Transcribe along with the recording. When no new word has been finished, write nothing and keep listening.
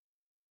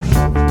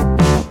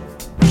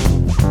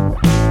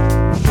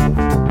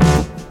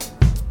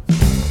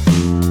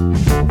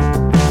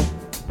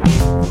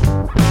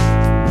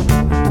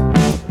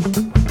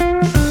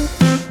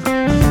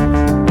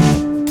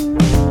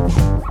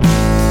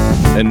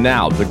And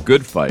now, The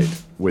Good Fight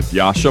with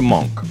Yasha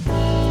Monk.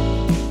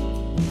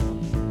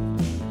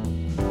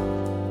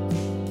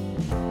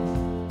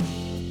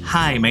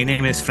 Hi, my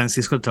name is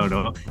Francisco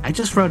Toro. I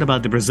just wrote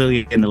about the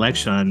Brazilian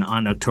election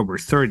on October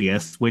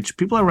 30th, which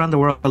people around the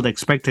world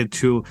expected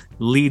to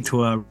lead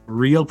to a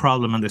real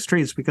problem on the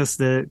streets because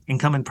the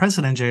incumbent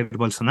president, Jair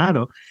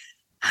Bolsonaro,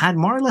 had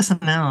more or less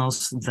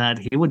announced that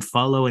he would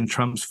follow in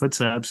Trump's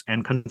footsteps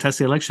and contest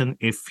the election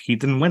if he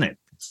didn't win it.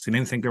 So he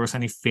didn't think there was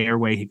any fair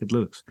way he could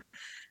lose.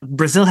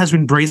 Brazil has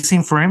been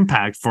bracing for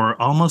impact for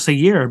almost a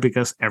year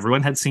because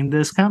everyone had seen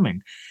this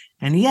coming.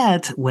 And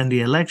yet, when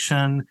the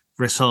election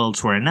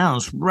results were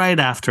announced right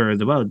after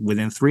the vote,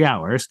 within 3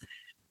 hours,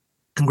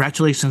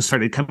 congratulations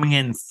started coming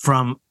in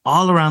from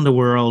all around the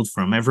world,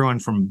 from everyone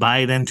from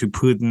Biden to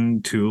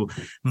Putin to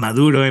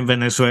Maduro in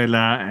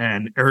Venezuela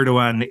and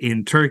Erdogan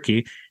in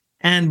Turkey.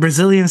 And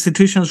Brazilian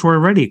institutions were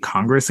ready.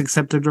 Congress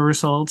accepted the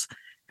results.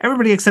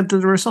 Everybody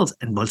accepted the results.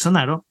 And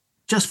Bolsonaro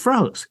just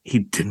froze. He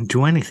didn't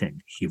do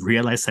anything. He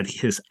realized that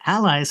his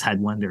allies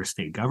had won their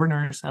state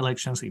governors'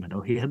 elections, even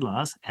though he had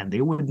lost, and they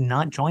would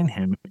not join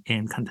him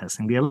in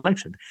contesting the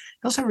election.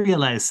 He also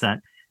realized that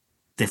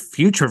the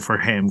future for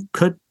him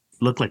could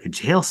look like a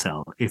jail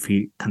cell if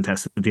he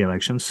contested the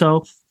election.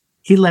 So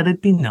he let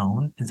it be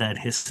known that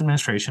his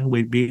administration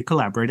would be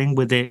collaborating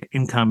with the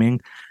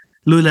incoming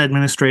Lula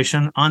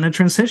administration on a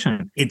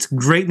transition. It's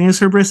great news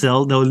for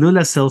Brazil, though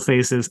Lula still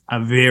faces a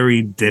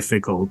very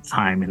difficult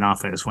time in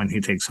office when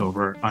he takes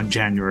over on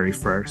January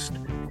 1st.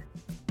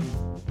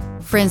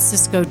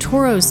 Francisco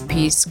Toro's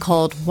piece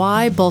called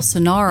Why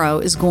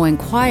Bolsonaro is Going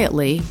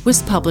Quietly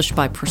was published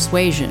by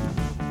Persuasion.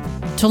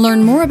 To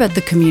learn more about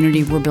the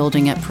community we're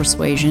building at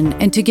Persuasion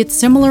and to get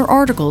similar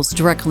articles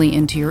directly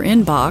into your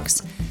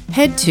inbox,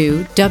 head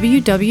to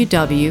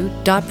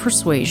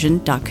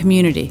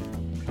www.persuasion.community.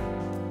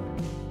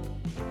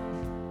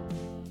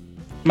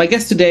 My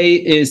guest today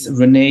is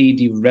Renée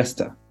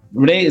DiResta.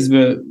 Renée is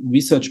the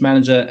research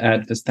manager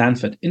at the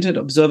Stanford Internet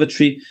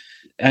Observatory,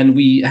 and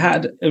we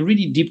had a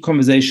really deep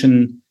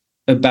conversation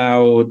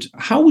about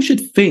how we should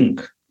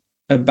think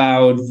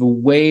about the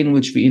way in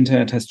which the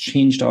internet has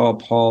changed our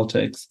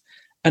politics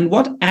and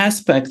what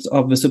aspects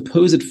of the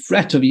supposed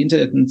threat of the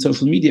internet and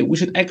social media we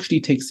should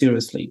actually take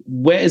seriously.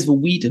 Where is the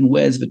wheat and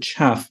where is the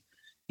chaff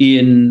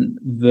in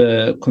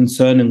the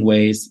concerning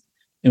ways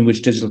in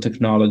which digital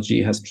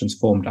technology has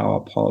transformed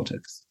our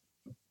politics?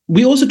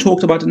 We also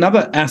talked about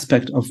another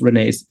aspect of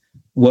Renée's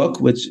work,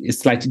 which is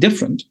slightly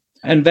different,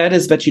 and that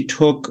is that she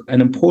took an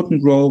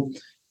important role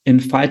in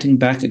fighting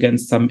back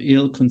against some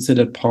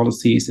ill-considered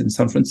policies in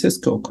San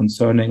Francisco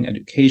concerning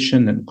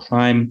education and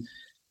crime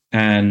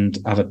and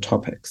other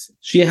topics.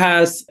 She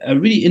has a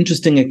really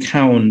interesting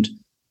account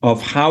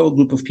of how a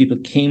group of people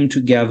came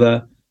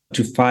together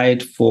to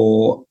fight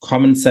for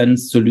common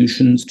sense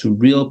solutions to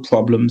real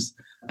problems,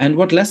 and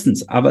what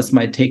lessons others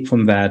might take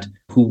from that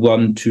who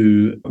want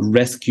to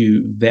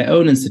rescue their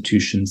own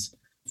institutions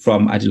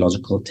from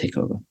ideological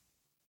takeover.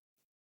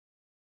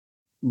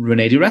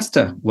 Renée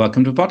DiResta,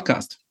 welcome to the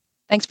podcast.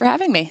 Thanks for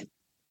having me.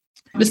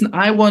 Listen,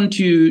 I want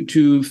you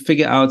to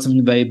figure out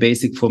something very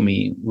basic for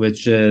me,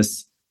 which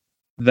is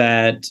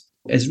that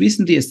as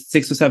recently as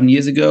 6 or 7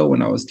 years ago,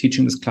 when I was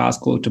teaching this class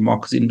called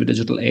Democracy in the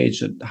Digital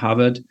Age at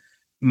Harvard,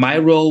 my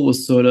role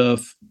was sort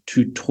of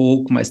to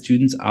talk my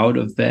students out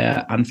of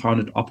their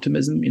unfounded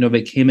optimism. You know,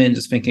 they came in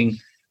just thinking,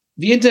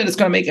 the internet is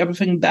going to make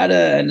everything better,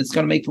 and it's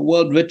going to make the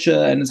world richer,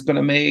 and it's going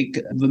to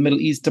make the Middle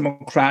East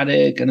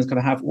democratic, and it's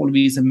going to have all of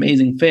these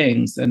amazing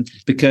things. And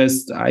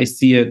because I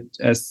see it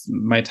as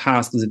my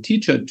task as a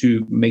teacher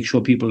to make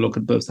sure people look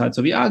at both sides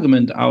of the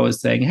argument, I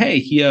was saying, hey,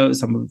 here are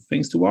some of the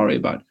things to worry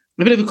about.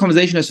 I believe the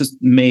conversation has just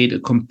made a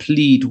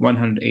complete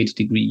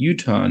 180-degree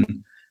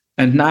U-turn.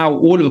 And now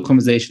all of the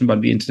conversation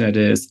about the internet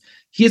is,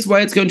 here's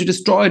why it's going to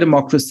destroy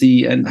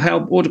democracy and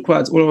help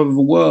autocrats all over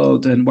the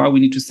world, and why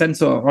we need to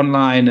censor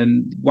online,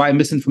 and why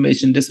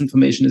misinformation,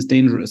 disinformation is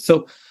dangerous.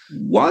 So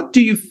what do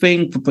you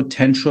think the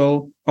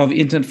potential of the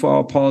internet for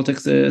our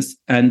politics is,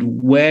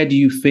 and where do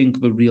you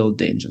think the real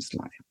dangers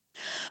lie?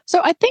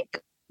 So I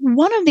think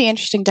one of the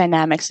interesting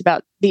dynamics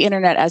about the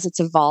internet as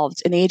it's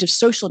evolved in the age of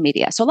social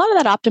media. So a lot of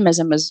that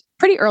optimism was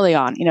pretty early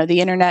on,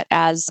 the internet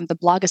as the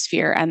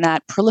blogosphere and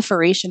that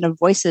proliferation of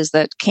voices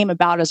that came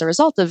about as a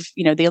result of,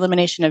 the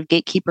elimination of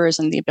gatekeepers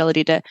and the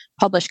ability to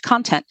publish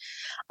content.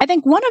 I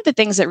think one of the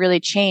things that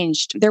really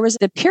changed, there was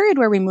the period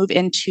where we move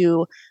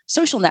into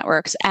social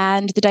networks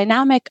and the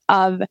dynamic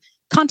of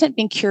content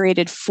being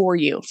curated for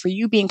you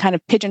being kind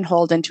of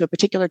pigeonholed into a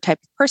particular type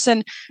of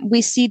person.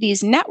 We see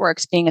these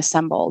networks being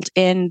assembled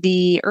in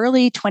the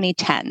early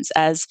 2010s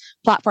as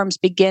platforms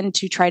begin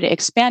to try to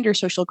expand your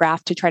social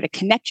graph to try to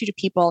connect you to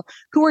people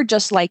who are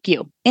just like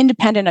you,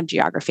 independent of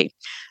geography.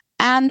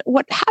 And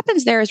what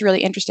happens there is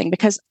really interesting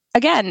because,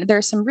 again,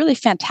 there's some really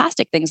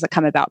fantastic things that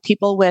come about.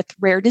 People with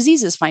rare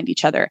diseases find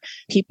each other.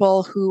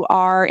 People who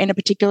are in a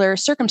particular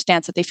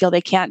circumstance that they feel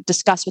they can't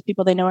discuss with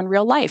people they know in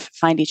real life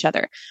find each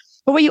other.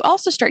 But what you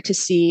also start to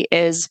see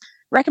is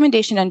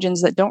recommendation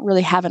engines that don't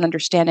really have an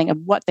understanding of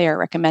what they are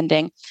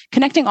recommending,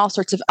 connecting all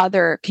sorts of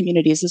other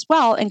communities as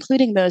well,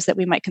 including those that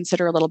we might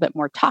consider a little bit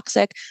more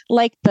toxic,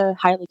 like the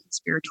highly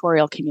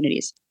conspiratorial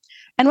communities.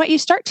 And what you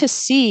start to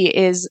see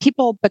is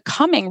people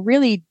becoming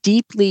really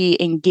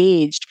deeply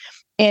engaged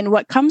in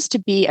what comes to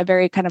be a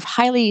very kind of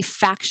highly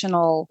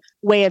factional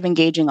way of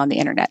engaging on the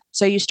internet.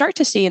 So you start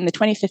to see in the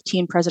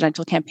 2015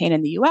 presidential campaign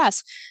in the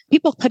US,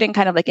 people putting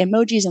kind of like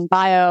emojis in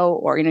bio,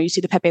 or, you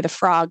see the Pepe the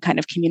Frog kind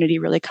of community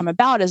really come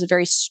about as a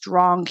very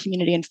strong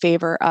community in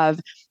favor of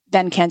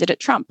then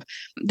candidate Trump.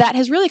 That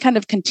has really kind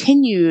of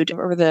continued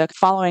over the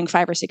following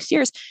 5 or 6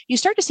 years. You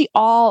start to see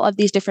all of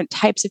these different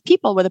types of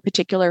people with a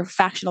particular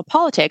factional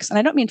politics. And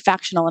I don't mean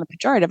factional in a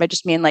pejorative. I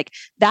just mean like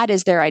that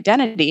is their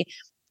identity.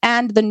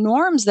 And the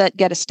norms that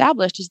get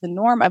established is the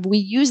norm of we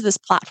use this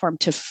platform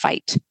to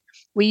fight.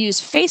 We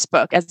use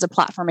Facebook as a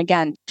platform,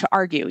 again, to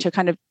argue, to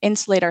kind of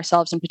insulate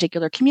ourselves in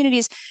particular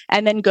communities,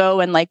 and then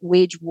go and like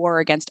wage war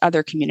against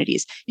other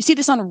communities. You see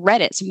this on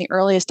Reddit. Some of the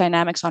earliest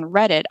dynamics on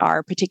Reddit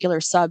are particular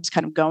subs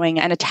kind of going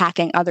and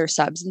attacking other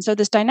subs. And so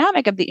this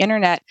dynamic of the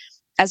internet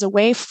as a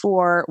way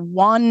for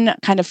one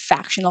kind of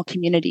factional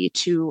community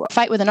to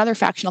fight with another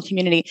factional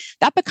community,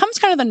 that becomes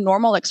kind of the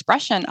normal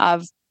expression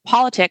of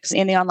politics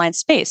in the online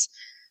space.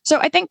 So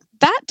I think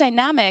that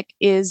dynamic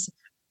is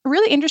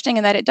really interesting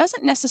in that it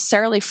doesn't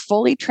necessarily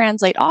fully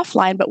translate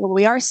offline, but what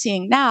we are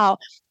seeing now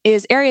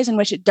is areas in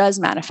which it does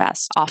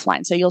manifest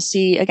offline. So you'll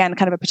see, again,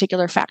 kind of a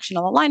particular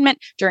factional alignment.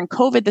 During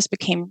COVID, this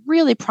became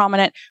really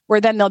prominent,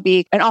 where then there'll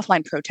be an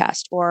offline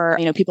protest, or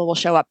people will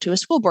show up to a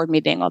school board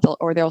meeting,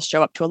 or they'll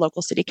show up to a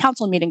local city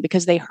council meeting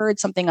because they heard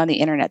something on the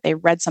internet, they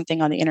read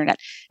something on the internet.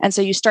 And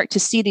so you start to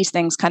see these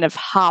things kind of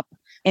hop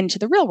into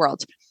the real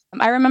world.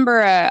 I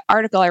remember an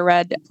article I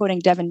read quoting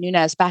Devin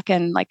Nunes back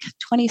in like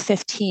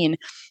 2015,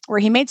 where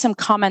he made some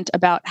comment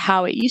about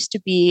how it used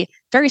to be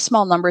very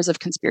small numbers of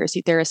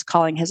conspiracy theorists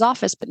calling his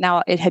office, but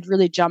now it had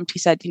really jumped. He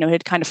said, it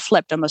had kind of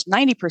flipped almost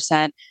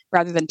 90%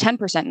 rather than 10%.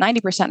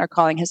 90% are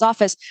calling his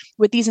office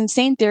with these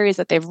insane theories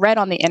that they've read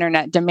on the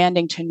internet,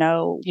 demanding to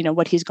know,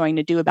 what he's going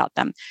to do about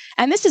them.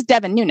 And this is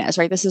Devin Nunes,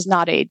 right? This is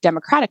not a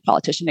Democratic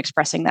politician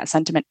expressing that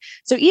sentiment.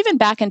 So even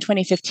back in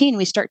 2015,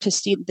 we start to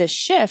see this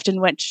shift in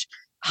which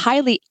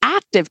highly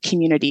active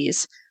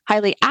communities,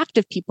 highly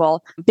active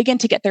people begin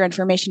to get their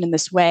information in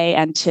this way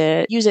and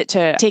to use it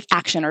to take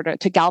action, or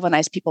to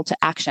galvanize people to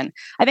action.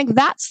 I think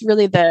that's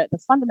really the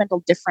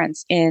fundamental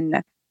difference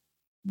in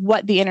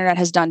what the internet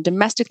has done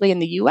domestically in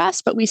the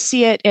US, but we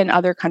see it in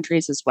other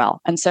countries as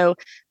well. And so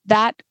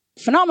that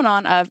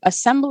phenomenon of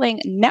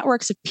assembling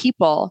networks of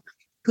people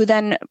who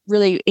then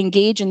really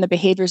engage in the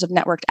behaviors of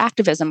networked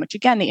activism, which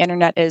again, the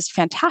internet is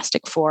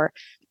fantastic for,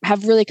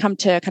 have really come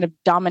to kind of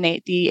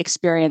dominate the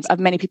experience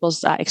of many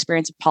people's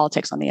experience of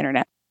politics on the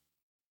internet.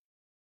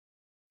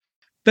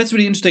 That's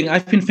really interesting.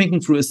 I've been thinking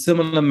through a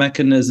similar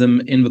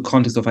mechanism in the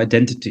context of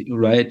identity,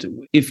 right?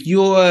 If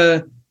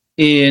you're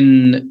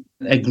in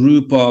a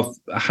group of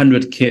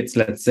 100 kids,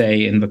 let's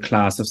say, in the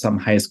class of some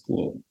high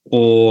school,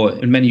 or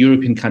in many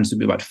European countries, it'll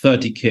be about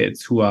 30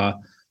 kids who are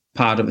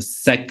part of a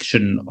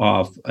section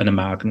of an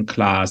American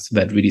class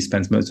that really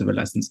spends most of the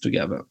lessons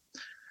together.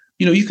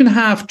 You can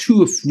have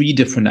 2 or 3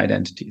 different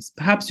identities.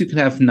 Perhaps you can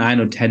have 9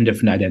 or 10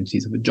 different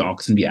identities of the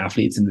jocks and the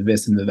athletes and the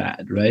this and the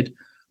that, right?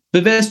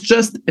 But there's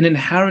just an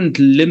inherent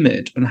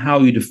limit on how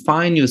you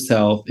define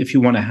yourself if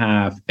you want to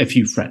have a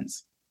few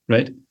friends,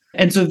 right?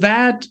 And so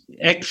that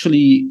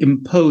actually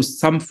imposed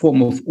some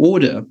form of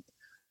order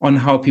on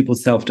how people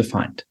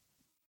self-defined.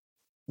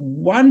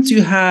 Once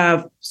you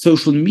have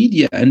social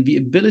media and the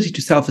ability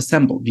to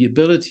self-assemble, the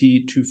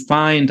ability to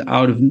find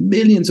out of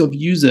millions of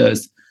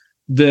users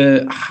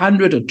the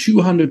 100 or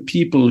 200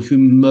 people who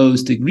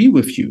most agree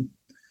with you,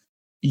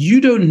 you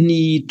don't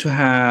need to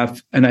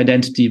have an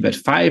identity that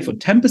 5 or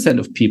 10%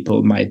 of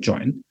people might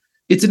join.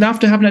 It's enough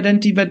to have an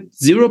identity that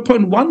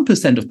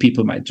 0.1% of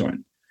people might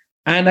join.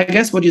 And I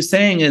guess what you're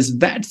saying is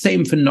that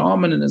same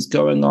phenomenon is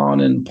going on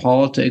in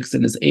politics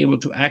and is able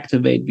to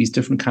activate these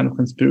different kind of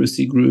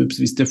conspiracy groups,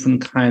 these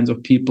different kinds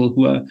of people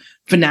who are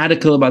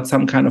fanatical about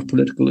some kind of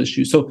political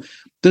issue. So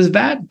does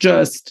that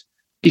just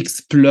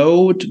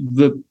explode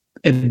the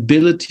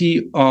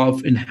ability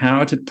of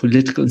inherited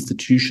political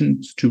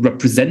institutions to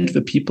represent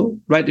the people,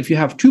 right? If you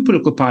have 2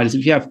 political parties,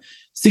 if you have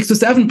 6 or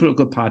 7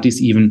 political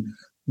parties even,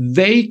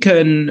 they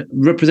can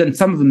represent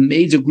some of the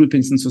major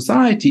groupings in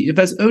society if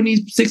there's only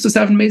 6 or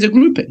 7 major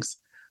groupings.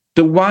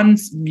 The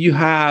ones you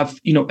have,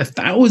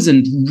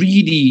 1,000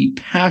 really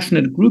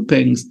passionate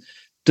groupings,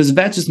 does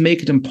that just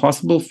make it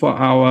impossible for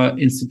our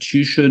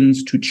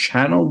institutions to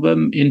channel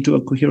them into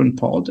a coherent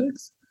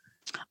politics?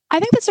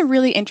 I think that's a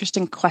really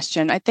interesting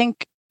question. I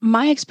think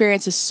my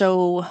experience is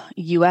so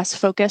US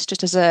focused,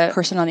 just as a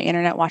person on the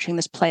internet watching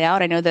this play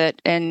out. I know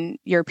that in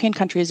European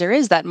countries, there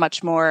is that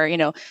much more,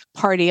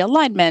 party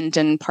alignment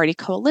and party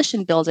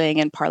coalition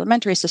building and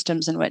parliamentary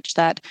systems in which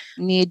that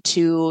need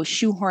to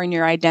shoehorn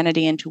your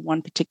identity into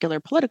one particular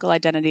political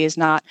identity is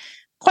not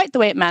quite the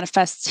way it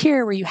manifests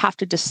here, where you have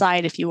to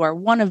decide if you are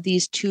one of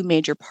these two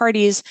major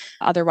parties.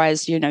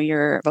 Otherwise,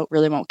 your vote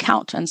really won't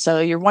count. And so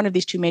you're one of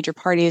these two major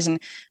parties,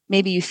 and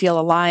maybe you feel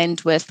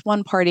aligned with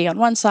one party on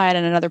one side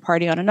and another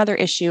party on another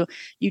issue.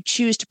 You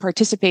choose to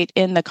participate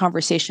in the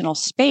conversational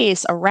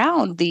space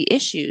around the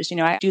issues.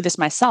 I do this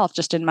myself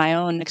just in my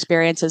own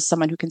experience as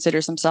someone who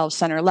considers themselves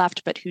center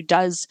left, but who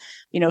does,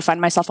 find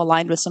myself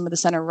aligned with some of the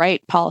center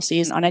right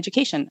policies on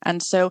education.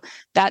 And so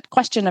that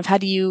question of how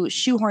do you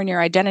shoehorn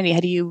your identity, how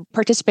do you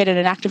participate in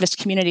an activist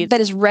community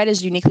that is read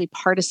as uniquely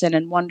partisan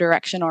in one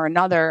direction or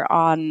another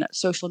on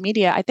social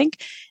media, I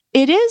think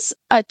it is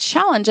a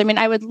challenge. I mean,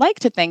 I would like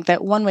to think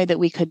that one way that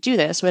we could do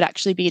this would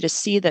actually be to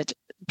see that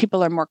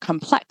people are more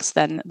complex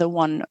than the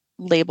one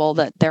label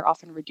that they're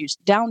often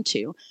reduced down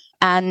to.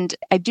 And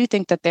I do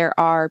think that there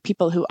are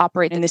people who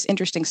operate in this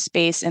interesting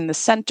space in the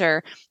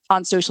center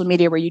on social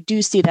media where you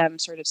do see them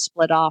sort of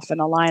split off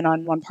and align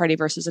on one party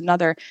versus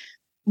another.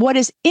 What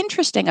is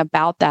interesting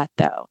about that,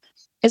 though,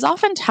 is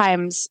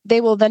oftentimes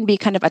they will then be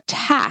kind of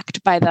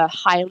attacked by the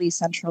highly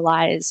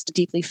centralized,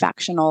 deeply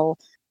factional,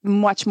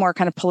 much more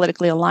kind of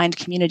politically aligned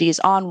communities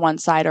on one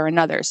side or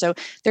another. So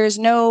there's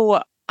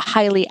no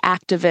highly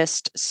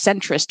activist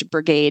centrist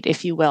brigade,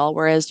 if you will,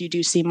 whereas you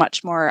do see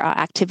much more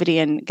activity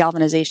and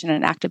galvanization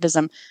and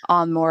activism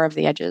on more of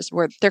the edges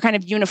where they're kind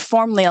of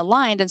uniformly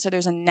aligned. And so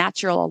there's a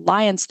natural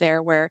alliance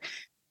there where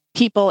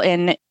people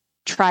in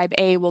Tribe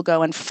A will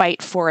go and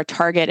fight for a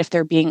target if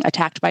they're being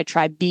attacked by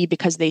Tribe B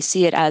because they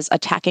see it as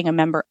attacking a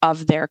member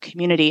of their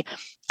community,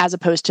 as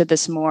opposed to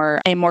this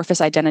more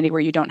amorphous identity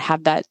where you don't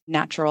have that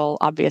natural,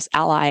 obvious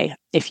ally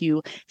if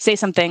you say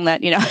something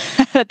that,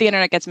 that the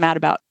internet gets mad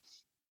about.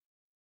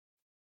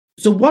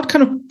 So what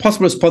kind of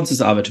possible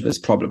responses are there to this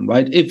problem,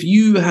 right? If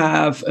you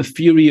have a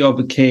theory of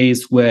a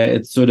case where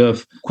it's sort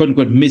of quote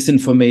unquote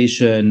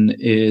misinformation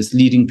is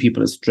leading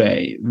people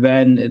astray,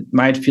 then it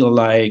might feel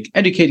like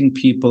educating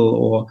people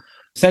or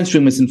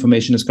censoring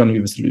misinformation is going to be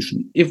the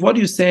solution. If what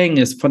you're saying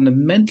is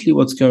fundamentally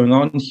what's going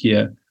on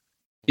here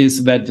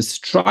is that the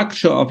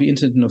structure of the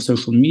internet and of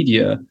social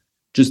media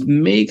just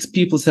makes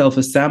people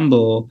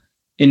self-assemble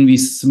in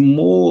these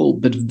small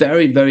but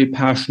very, very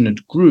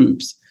passionate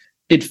groups,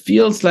 it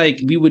feels like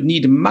we would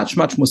need a much,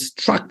 much more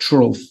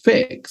structural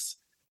fix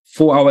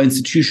for our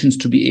institutions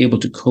to be able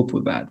to cope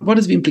with that. What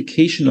is the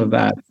implication of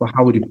that for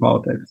how we do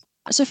politics?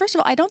 So first of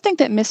all, I don't think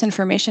that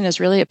misinformation is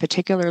really a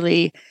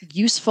particularly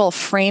useful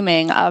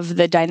framing of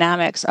the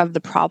dynamics of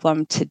the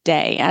problem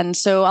today. And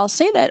so I'll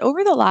say that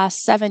over the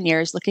last 7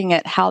 years, looking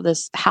at how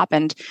this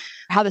happened,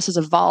 how this has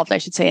evolved, I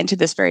should say, into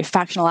this very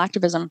factional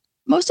activism,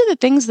 most of the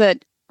things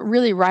that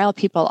really rile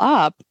people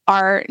up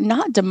are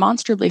not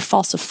demonstrably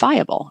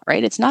falsifiable,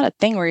 right? It's not a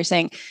thing where you're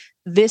saying,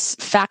 this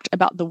fact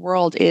about the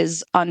world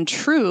is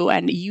untrue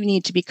and you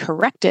need to be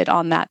corrected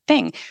on that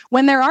thing.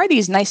 When there are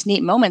these nice,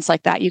 neat moments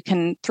like that, you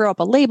can throw up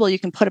a label, you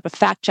can put up a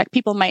fact check.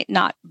 People might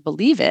not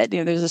believe it.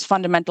 There's this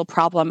fundamental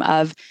problem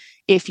of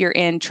if you're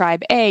in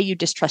Tribe A, you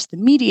distrust the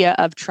media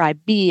of Tribe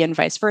B and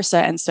vice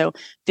versa. And so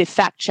the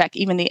fact check,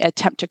 even the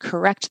attempt to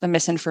correct the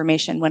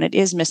misinformation when it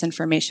is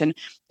misinformation,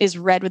 is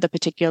read with a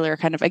particular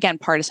kind of, again,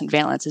 partisan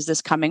valence. Is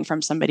this coming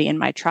from somebody in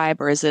my tribe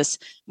or is this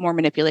more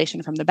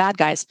manipulation from the bad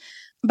guys?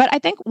 But I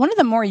think one of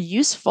the more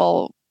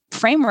useful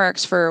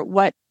frameworks for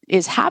what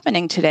is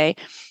happening today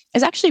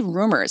is actually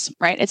rumors,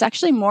 right? It's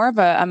actually more of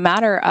a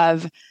matter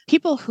of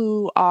people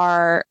who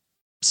are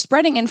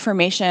spreading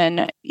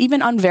information,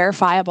 even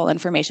unverifiable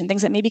information,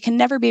 things that maybe can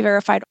never be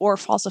verified or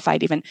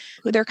falsified even.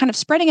 They're kind of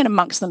spreading it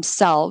amongst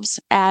themselves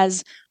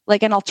as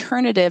like an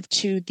alternative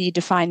to the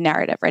defined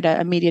narrative, right?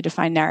 A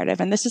media-defined narrative.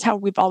 And this is how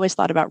we've always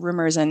thought about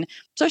rumors and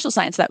social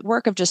science, that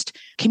work of just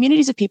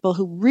communities of people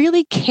who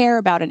really care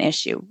about an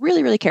issue,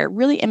 really, really care,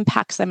 really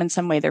impacts them in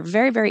some way. They're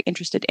very, very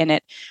interested in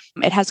it.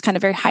 It has kind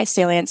of very high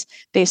salience.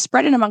 They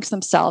spread it amongst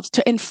themselves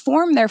to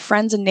inform their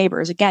friends and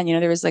neighbors. Again,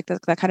 there was like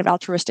that kind of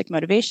altruistic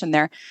motivation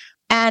there.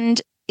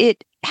 And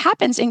it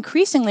happens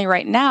increasingly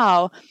right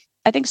now.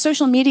 I think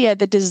social media,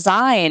 the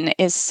design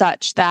is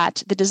such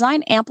that the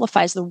design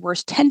amplifies the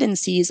worst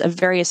tendencies of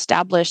very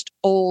established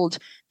old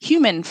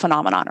human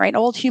phenomenon, right?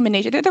 Old human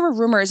nature. There were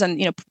rumors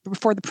and,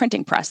 before the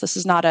printing press, this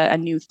is not a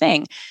new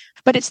thing,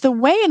 but it's the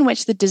way in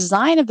which the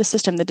design of the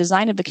system, the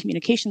design of the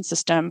communication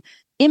system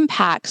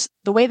impacts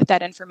the way that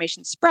that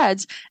information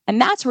spreads.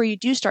 And that's where you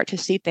do start to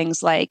see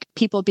things like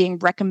people being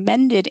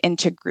recommended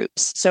into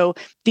groups. So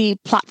the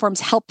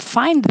platforms help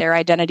find their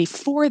identity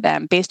for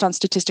them based on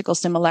statistical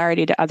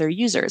similarity to other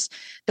users.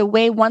 The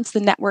way once the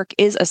network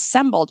is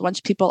assembled, once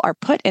people are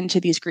put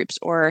into these groups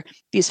or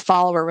these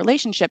follower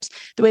relationships,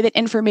 the way that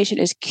information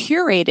is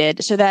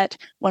curated so that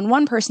when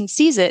one person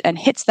sees it and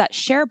hits that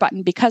share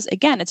button, because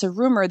again, it's a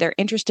rumor, they're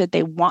interested,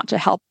 they want to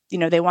help,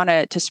 they want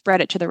to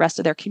spread it to the rest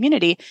of their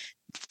community.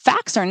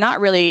 Facts are not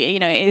really,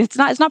 it's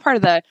not part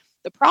of the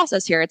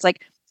process here. It's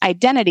like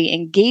identity,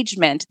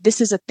 engagement.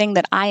 This is a thing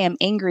that I am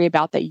angry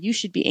about that you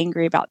should be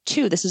angry about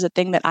too. This is a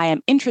thing that I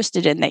am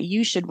interested in that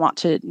you should want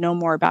to know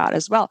more about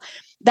as well.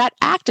 That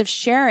act of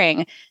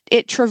sharing,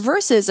 it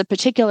traverses a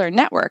particular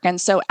network. And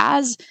so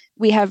as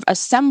we have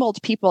assembled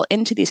people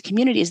into these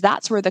communities,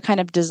 that's where the kind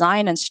of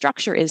design and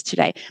structure is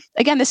today.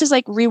 Again, this is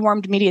like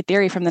rewarmed media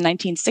theory from the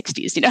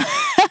 1960s,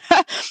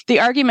 the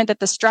argument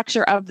that the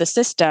structure of the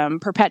system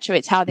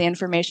perpetuates how the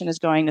information is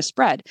going to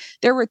spread.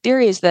 There were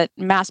theories that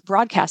mass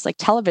broadcast like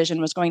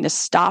television was going to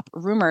stop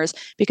rumors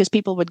because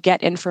people would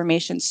get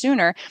information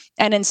sooner.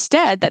 And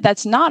instead,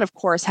 that's not, of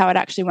course, how it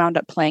actually wound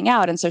up playing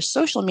out. And so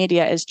social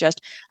media is just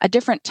a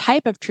different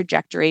type of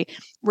trajectory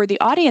where the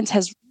audience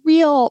has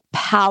real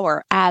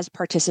power as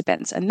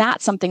participants. And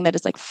that's something that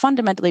is like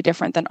fundamentally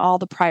different than all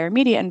the prior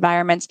media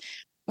environments,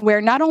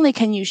 where not only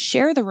can you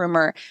share the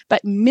rumor,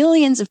 but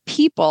millions of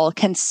people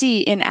can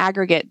see in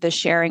aggregate the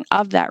sharing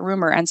of that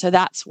rumor. And so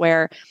that's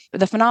where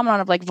the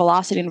phenomenon of like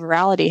velocity and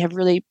virality have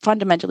really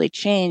fundamentally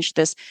changed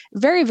this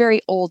very,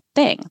 very old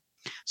thing.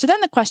 So then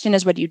the question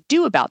is, what do you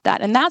do about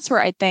that? And that's where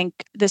I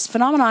think this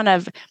phenomenon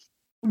of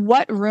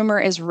what rumor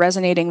is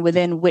resonating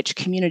within which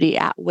community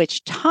at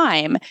which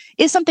time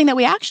is something that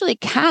we actually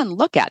can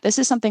look at. This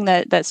is something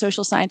that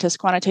social scientists,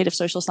 quantitative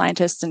social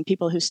scientists, and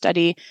people who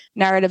study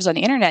narratives on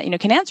the internet,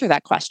 can answer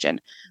that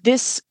question.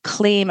 This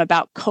claim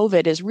about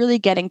COVID is really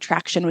getting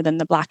traction within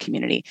the Black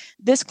community.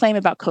 This claim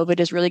about COVID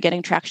is really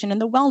getting traction in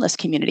the wellness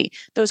community.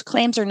 Those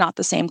claims are not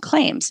the same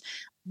claims.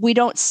 We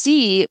don't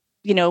see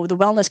the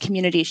wellness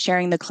community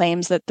sharing the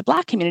claims that the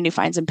Black community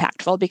finds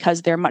impactful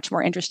because they're much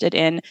more interested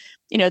in,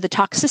 the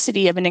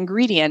toxicity of an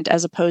ingredient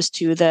as opposed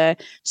to the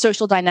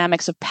social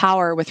dynamics of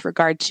power with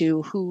regard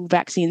to who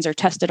vaccines are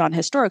tested on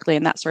historically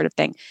and that sort of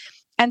thing.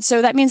 And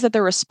so that means that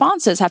the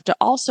responses have to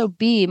also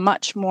be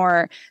much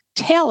more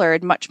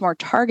tailored, much more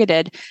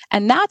targeted.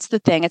 And that's the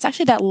thing. It's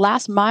actually that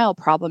last mile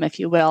problem, if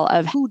you will,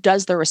 of who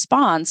does the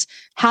response.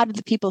 How do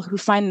the people who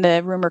find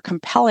the rumor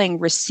compelling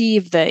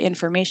receive the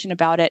information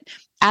about it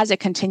as it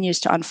continues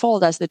to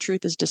unfold, as the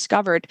truth is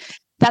discovered?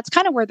 That's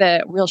kind of where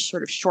the real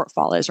sort of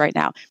shortfall is right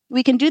now.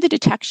 We can do the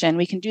detection,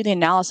 we can do the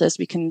analysis,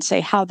 we can say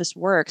how this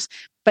works,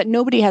 but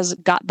nobody has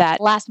got that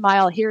last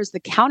mile, here's the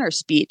counter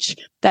speech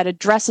that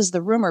addresses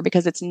the rumor,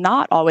 because it's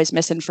not always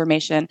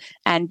misinformation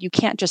and you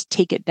can't just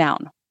take it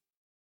down.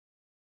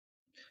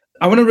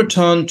 I want to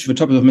return to the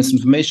topic of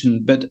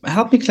misinformation, but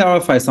help me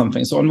clarify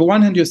something. So on the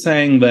one hand, you're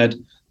saying that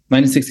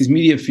 1960s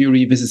media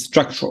theory, this is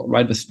structural,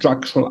 right? The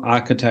structural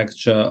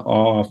architecture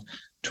of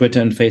Twitter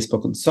and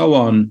Facebook and so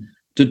on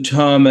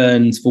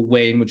determines the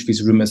way in which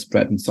these rumors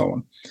spread and so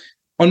on.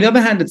 On the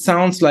other hand, it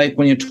sounds like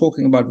when you're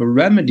talking about the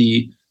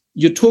remedy,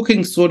 you're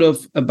talking sort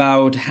of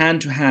about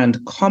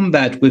hand-to-hand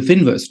combat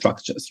within those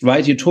structures,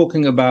 right? You're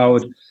talking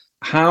about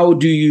how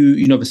do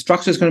you, the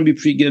structure is going to be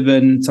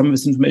pre-given, some of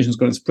this information is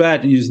going to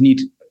spread, and you just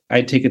need,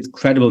 I take it,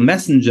 credible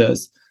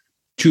messengers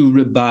to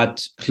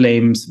rebut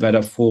claims that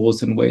are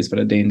false in ways that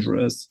are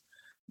dangerous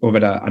or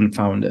that are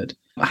unfounded.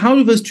 How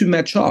do those two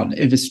match on?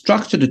 If the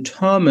structure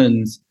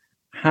determines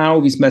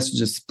how these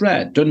messages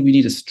spread, don't we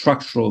need a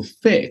structural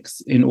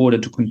fix in order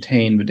to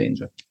contain the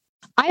danger?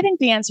 I think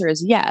the answer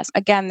is yes.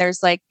 Again,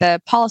 there's like the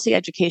policy,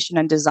 education,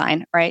 and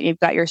design, right? You've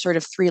got your sort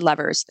of three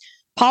levers.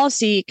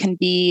 Policy can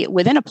be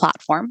within a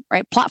platform,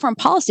 right? Platform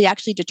policy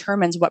actually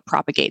determines what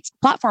propagates.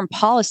 Platform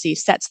policy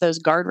sets those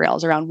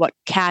guardrails around what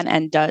can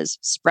and does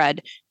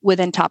spread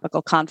within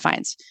topical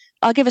confines.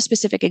 I'll give a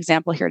specific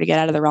example here to get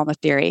out of the realm of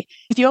theory.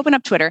 If you open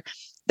up Twitter,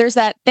 there's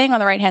that thing on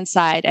the right-hand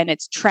side and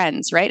it's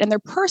trends, right? And they're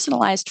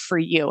personalized for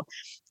you.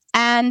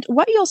 And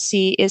what you'll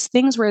see is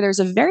things where there's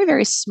a very,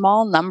 very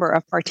small number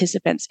of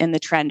participants in the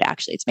trend,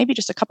 actually. It's maybe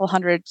just a couple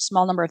hundred,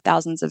 small number of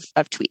thousands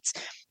of tweets.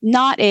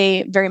 Not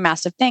a very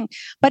massive thing,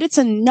 but it's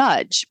a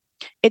nudge.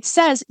 It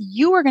says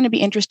you are going to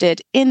be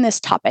interested in this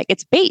topic.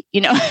 It's bait,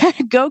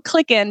 go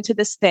click into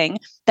this thing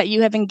that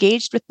you have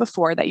engaged with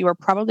before that you are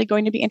probably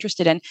going to be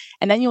interested in.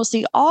 And then you'll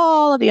see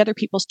all of the other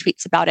people's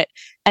tweets about it.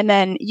 And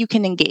then you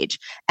can engage.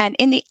 And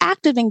in the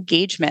act of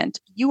engagement,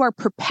 you are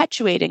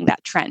perpetuating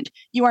that trend.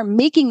 You are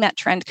making that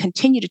trend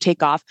continue to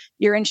take off.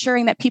 You're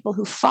ensuring that people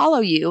who follow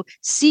you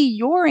see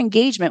your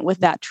engagement with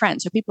that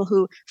trend. So people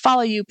who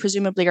follow you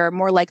presumably are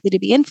more likely to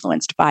be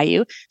influenced by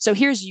you. So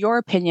here's your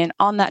opinion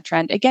on that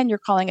trend. Again, you're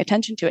calling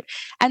attention to it.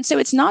 And so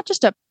it's not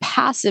just a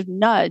passive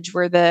nudge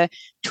where the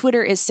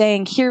Twitter is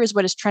saying, here is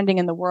what is trending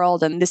in the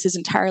world, and this is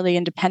entirely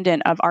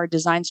independent of our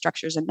design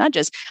structures and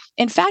nudges.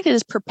 In fact, it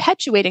is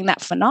perpetuating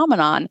that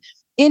phenomenon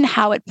in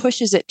how it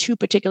pushes it to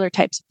particular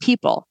types of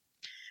people.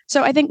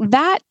 So I think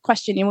that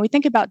question, when we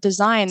think about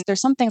design,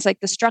 there's some things like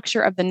the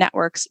structure of the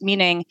networks,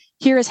 meaning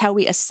here is how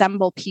we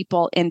assemble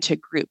people into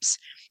groups.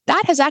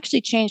 That has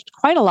actually changed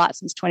quite a lot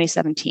since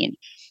 2017.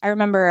 I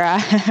remember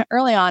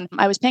early on,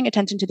 I was paying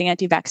attention to the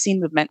anti-vaccine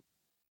movement.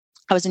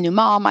 I was a new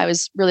mom. I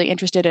was really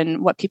interested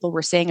in what people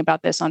were saying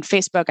about this on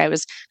Facebook. I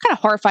was kind of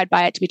horrified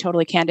by it, to be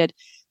totally candid.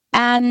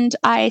 And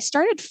I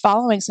started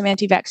following some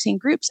anti-vaccine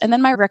groups. And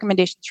then my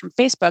recommendations from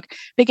Facebook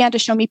began to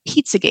show me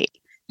Pizzagate.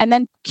 and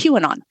then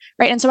QAnon,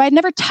 right? And so I had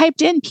never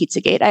typed in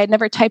Pizzagate. I had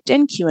never typed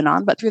in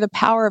QAnon, but through the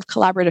power of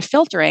collaborative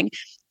filtering,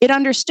 it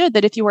understood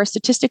that if you are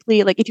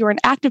statistically, like if you are an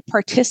active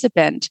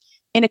participant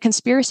in a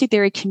conspiracy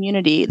theory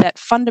community that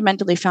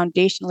fundamentally,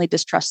 foundationally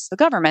distrusts the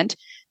government,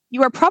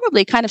 you are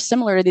probably kind of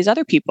similar to these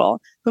other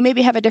people who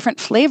maybe have a different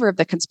flavor of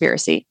the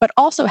conspiracy, but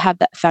also have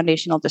that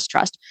foundational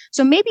distrust.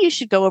 So maybe you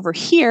should go over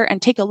here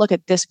and take a look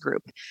at this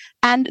group.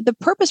 And the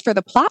purpose for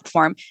the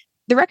platform,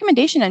 the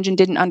recommendation engine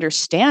didn't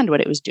understand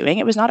what it was doing.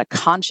 It was not a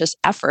conscious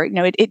effort.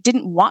 It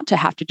didn't want to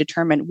have to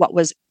determine what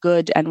was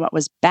good and what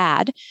was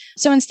bad.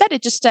 So instead,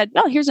 it just said,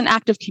 well, here's an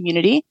active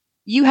community.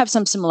 You have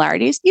some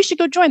similarities. You should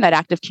go join that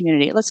active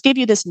community. Let's give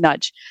you this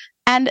nudge.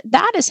 And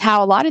that is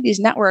how a lot of these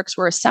networks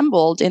were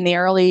assembled in the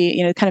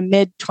early, kind of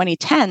mid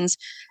 2010s.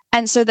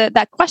 And so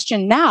that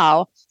question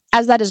now,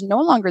 as that is no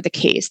longer the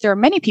case, there are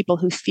many people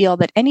who feel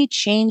that any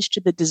change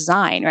to the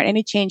design, right,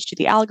 any change to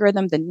the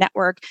algorithm, the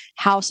network,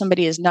 how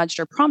somebody is nudged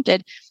or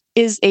prompted,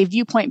 is a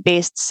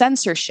viewpoint-based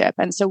censorship.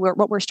 And so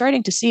what we're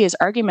starting to see is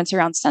arguments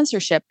around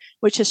censorship,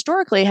 which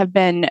historically have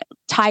been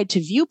tied to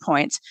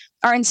viewpoints,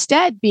 are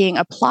instead being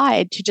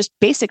applied to just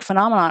basic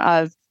phenomena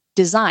of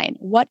design.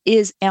 What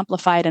is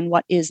amplified and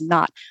what is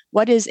not?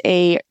 What is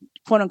a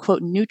quote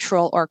unquote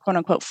neutral or quote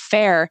unquote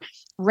fair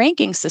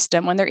ranking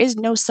system when there is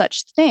no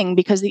such thing,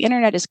 because the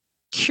internet is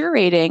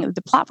curating,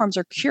 the platforms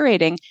are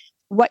curating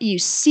what you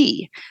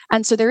see.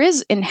 And so there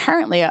is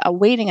inherently a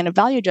weighting and a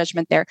value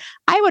judgment there.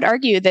 I would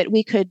argue that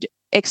we could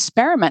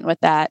experiment with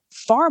that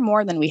far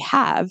more than we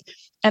have.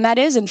 And that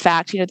is, in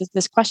fact,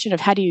 this question of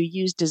how do you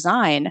use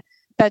design,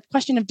 that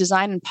question of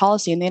design and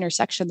policy and the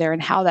intersection there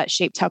and how that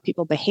shapes how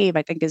people behave,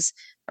 I think is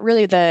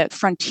really the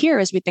frontier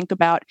as we think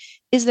about,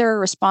 is there a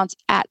response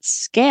at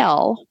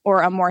scale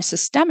or a more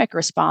systemic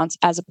response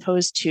as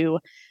opposed to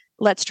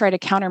let's try to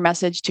counter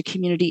message to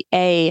community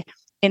A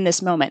in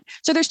this moment.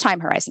 So there's time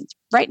horizons.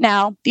 Right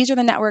now, these are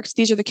the networks,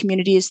 these are the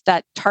communities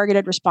that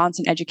targeted response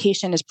in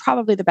education is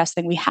probably the best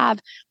thing we have.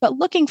 But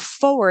looking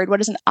forward, what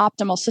does an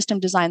optimal system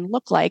design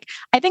look like?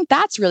 I think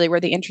that's really where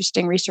the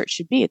interesting research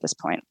should be at this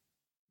point.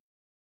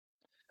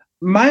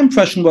 My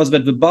impression was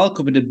that the bulk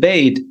of the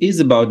debate is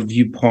about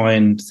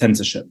viewpoint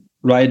censorship,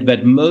 right?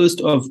 That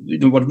most of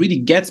what really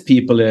gets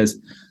people is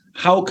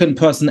how can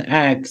person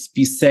X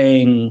be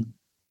saying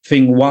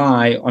thing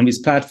Y on these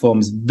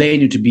platforms? They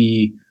need to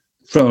be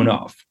thrown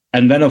off.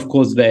 And then, of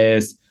course,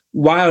 there's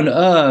why on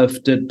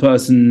earth did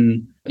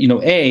person,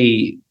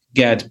 A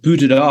get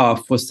booted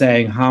off for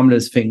saying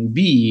harmless thing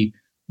B?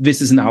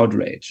 This is an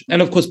outrage.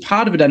 And of course,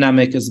 part of the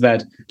dynamic is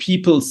that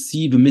people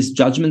see the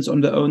misjudgments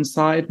on their own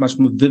side much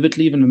more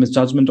vividly than the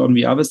misjudgment on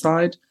the other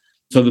side.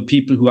 So the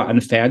people who are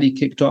unfairly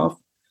kicked off.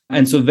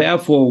 And so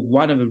therefore,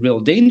 one of the real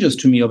dangers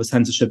to me of a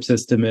censorship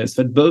system is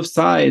that both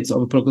sides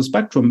of a political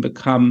spectrum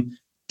become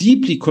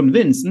deeply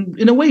convinced, and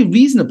in a way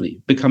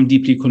reasonably become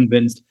deeply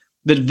convinced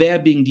that they're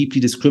being deeply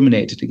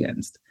discriminated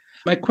against.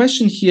 My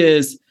question here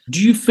is,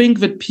 do you think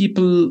that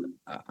people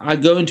are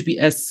going to be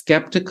as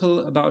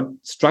skeptical about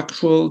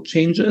structural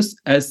changes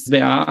as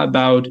they are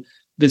about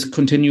this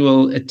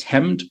continual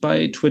attempt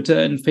by Twitter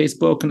and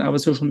Facebook and other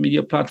social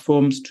media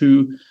platforms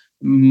to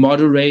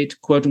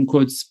moderate quote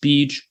unquote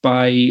speech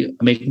by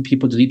making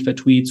people delete their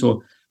tweets or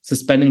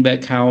suspending their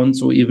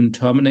accounts or even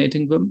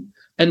terminating them?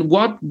 And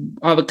what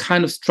are the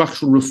kind of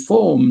structural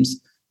reforms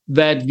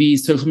that the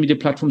social media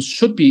platforms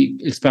should be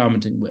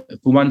experimenting with, the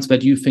ones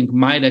that you think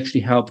might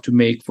actually help to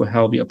make for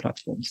healthier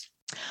platforms?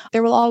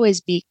 There will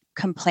always be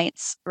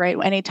complaints, right?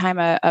 Anytime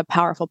a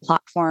powerful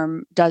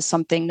platform does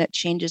something that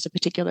changes a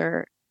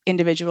particular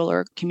individual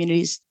or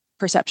community's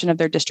perception of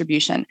their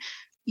distribution.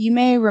 You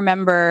may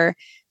remember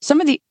some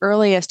of the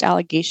earliest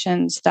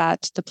allegations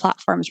that the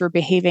platforms were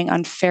behaving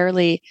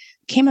unfairly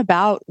came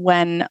about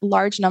when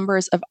large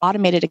numbers of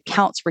automated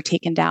accounts were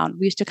taken down.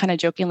 We used to kind of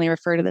jokingly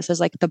refer to this as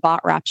like the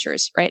bot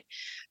raptures, right?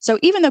 So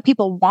even though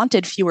people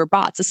wanted fewer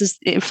bots, this is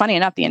funny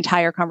enough, the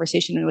entire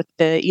conversation with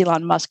the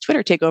Elon Musk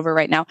Twitter takeover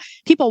right now,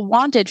 people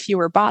wanted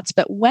fewer bots,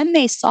 but when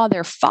they saw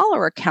their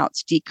follower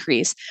counts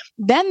decrease,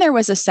 then there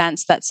was a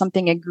sense that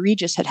something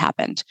egregious had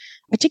happened,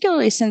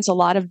 particularly since a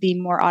lot of the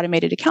more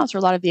automated accounts or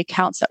a lot of the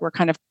accounts that were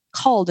kind of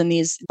culled in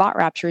these bot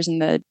raptures in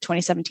the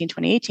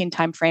 2017-2018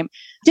 timeframe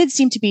did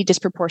seem to be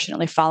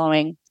disproportionately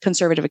following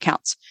conservative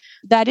accounts.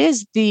 That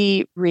is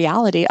the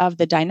reality of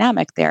the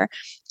dynamic there.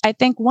 I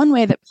think one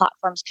way that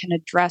platforms can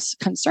address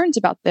concerns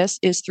about this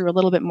is through a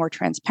little bit more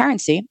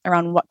transparency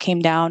around what came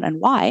down and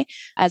why,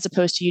 as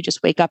opposed to you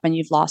just wake up and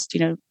you've lost,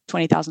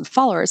 20,000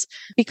 followers,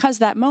 because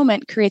that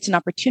moment creates an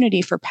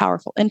opportunity for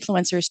powerful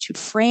influencers to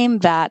frame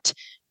that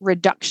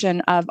reduction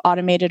of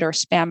automated or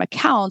spam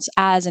accounts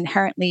as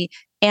inherently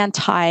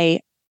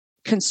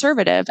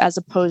anti-conservative, as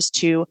opposed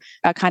to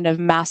a kind of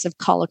massive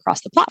cull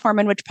across the platform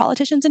in which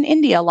politicians in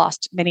India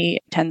lost many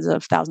tens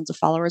of thousands of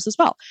followers as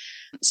well.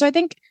 So I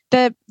think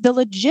the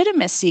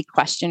legitimacy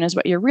question is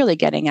what you're really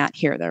getting at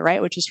here, though,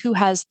 right? Which is who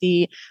has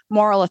the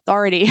moral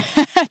authority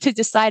to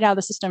decide how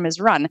the system is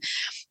run.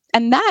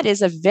 And that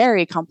is a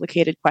very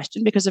complicated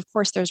question because, of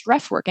course, there's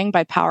ref working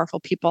by powerful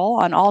people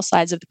on all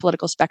sides of the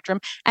political spectrum,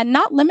 and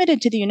not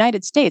limited to the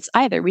United States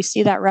either. We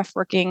see that ref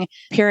working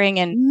appearing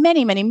in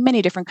many, many,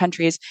 many different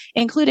countries,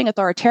 including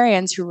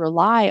authoritarians who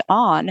rely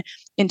on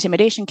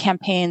intimidation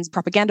campaigns,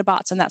 propaganda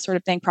bots, and that sort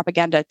of thing,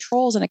 propaganda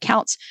trolls and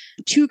accounts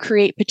to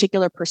create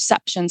particular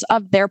perceptions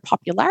of their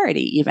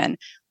popularity even,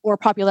 or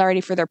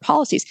popularity for their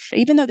policies.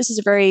 Even though this is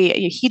a very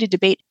heated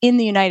debate in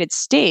the United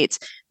States,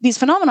 these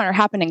phenomena are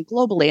happening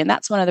globally, and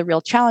that's one of the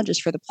real challenges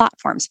for the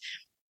platforms.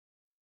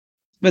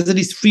 There's at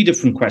least three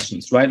different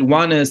questions, right?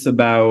 One is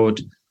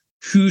about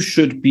who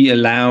should be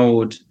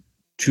allowed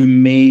to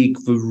make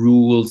the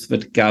rules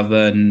that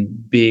govern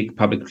big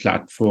public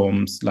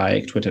platforms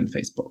like Twitter and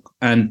Facebook.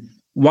 And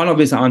one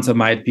obvious answer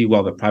might be,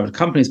 well, the private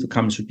companies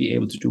should be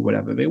able to do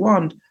whatever they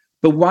want.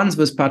 But once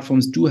those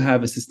platforms do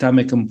have a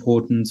systemic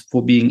importance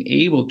for being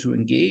able to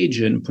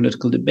engage in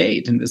political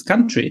debate in this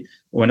country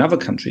or in other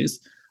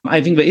countries,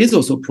 I think there is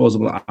also a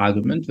plausible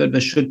argument that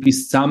there should be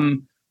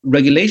some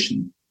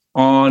regulation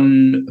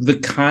on the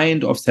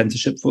kind of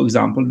censorship, for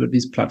example, that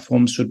these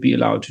platforms should be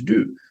allowed to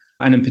do.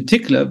 And in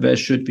particular, there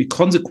should be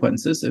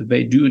consequences if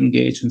they do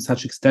engage in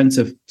such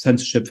extensive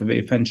censorship that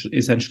they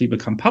essentially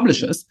become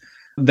publishers.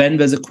 Then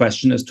there's a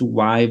question as to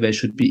why they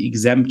should be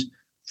exempt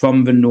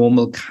from the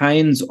normal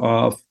kinds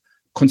of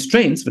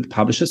constraints that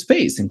publishers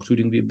face,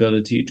 including the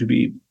ability to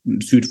be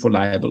sued for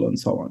libel and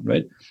so on,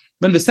 right?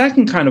 Then the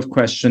second kind of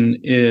question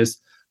is,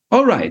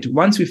 all right,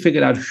 once we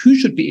figured out who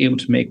should be able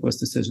to make those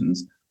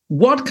decisions,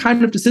 what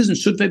kind of decisions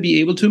should they be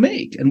able to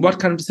make? And what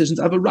kind of decisions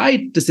are the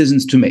right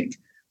decisions to make,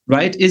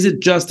 right? Is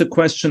it just a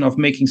question of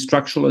making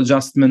structural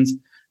adjustments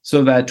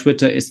so that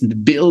Twitter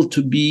isn't built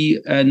to be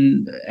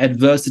an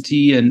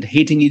adversity and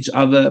hating each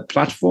other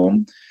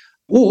platform?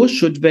 Or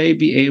should they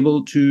be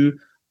able to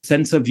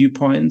censor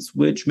viewpoints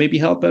which maybe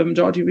help a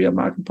majority of the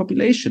American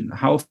population?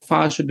 How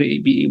far should they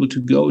be able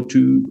to go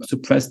to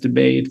suppress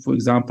debate, for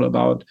example,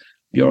 about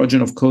the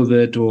origin of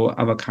COVID or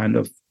other kind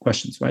of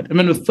questions, right? And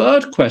then the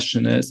third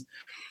question is,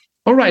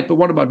 all right, but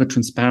what about the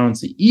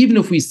transparency? Even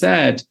if we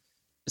said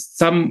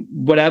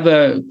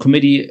whatever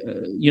committee,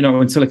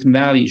 in Silicon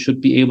Valley should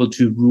be able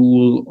to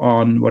rule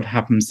on what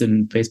happens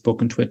in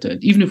Facebook and Twitter,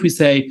 even if we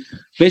say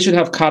they should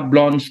have carte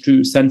blanche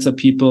to censor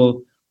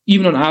people,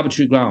 even on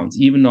arbitrary grounds,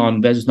 even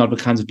on they're just not the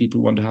kinds of people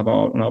we want to have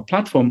on our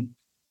platform,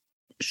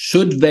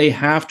 should they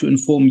have to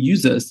inform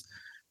users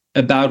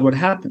about what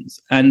happens?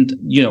 And,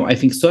 I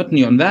think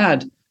certainly on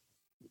that,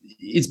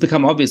 it's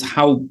become obvious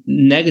how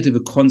negative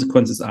the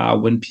consequences are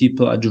when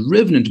people are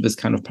driven into this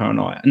kind of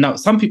paranoia. Now,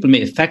 some people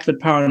may affect that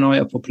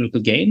paranoia for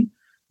political gain,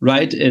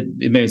 right?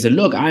 It may say,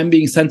 look, I'm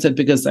being censored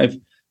because I've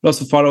lost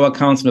the follower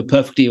accounts and are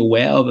perfectly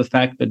aware of the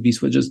fact that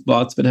these were just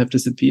bots that have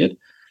disappeared.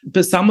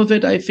 But some of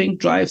it, I think,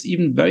 drives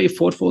even very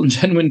thoughtful and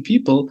genuine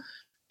people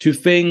to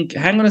think,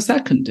 hang on a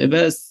second, if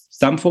there's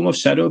some form of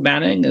shadow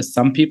banning, as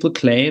some people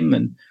claim,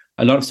 and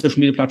a lot of social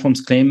media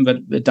platforms claim that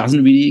it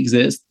doesn't really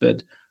exist,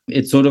 but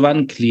it's sort of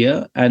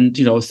unclear. And,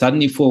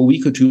 suddenly for a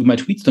week or two, my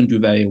tweets don't do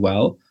very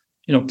well.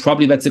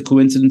 Probably that's a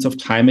coincidence of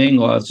timing,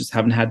 or I just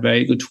haven't had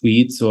very good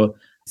tweets, or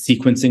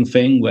sequencing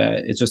thing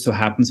where it just so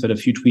happens that a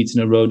few tweets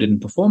in a row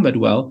didn't perform that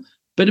well.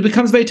 But it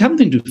becomes very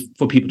tempting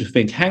for people to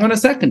think, hang on a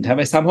second, have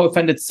I somehow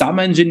offended some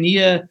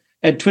engineer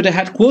at Twitter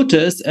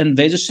headquarters and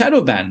they just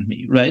shadow banned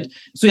me, right?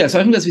 So I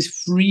think there's these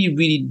three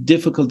really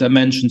difficult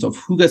dimensions of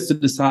who gets to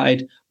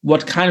decide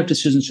what kind of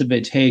decisions should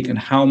they take and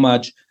how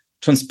much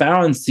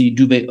transparency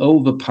do they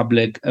owe the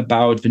public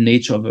about the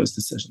nature of those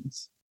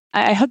decisions.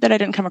 I hope that I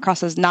didn't come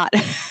across as not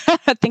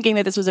thinking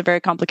that this was a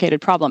very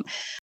complicated problem.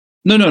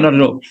 No, not at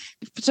all.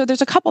 So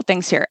there's a couple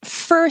things here.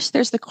 First,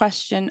 there's the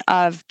question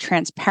of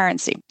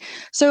transparency.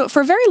 So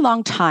for a very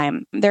long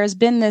time, there's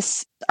been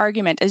this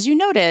argument, as you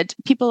noted,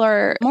 people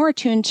are more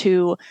attuned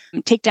to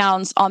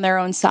takedowns on their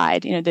own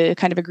side, the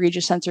kind of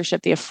egregious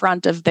censorship, the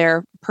affront of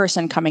their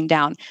person coming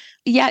down.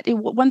 Yet,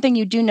 one thing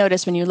you do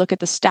notice when you look at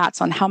the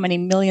stats on how many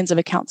millions of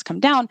accounts come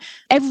down,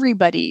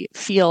 everybody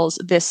feels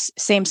this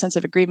same sense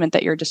of aggrievement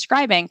that you're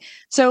describing.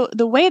 So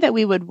the way that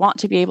we would want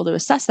to be able to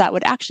assess that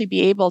would actually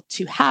be able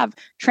to have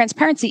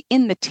transparency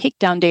in the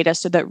takedown data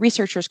so that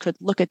researchers could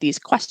look at these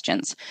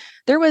questions.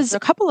 There was a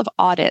couple of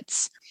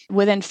audits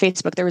within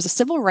Facebook. There was a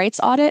civil rights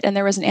audit and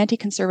there was an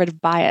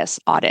anti-conservative bias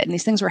audit. And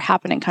these things were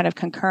happening kind of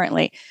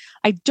concurrently.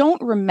 I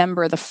don't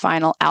remember the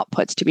final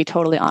outputs, to be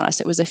totally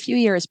honest. It was a few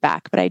years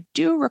back, but I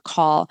do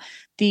recall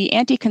the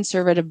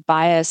anti-conservative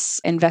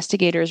bias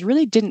investigators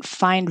really didn't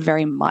find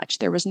very much.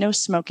 There was no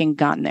smoking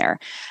gun there.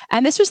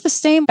 And this was the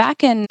same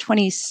back in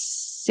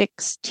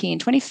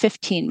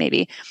 2015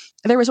 maybe.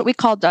 There was what we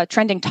called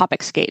trending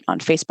topics gate on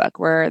Facebook,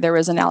 where there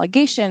was an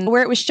allegation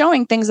where it was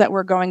showing things that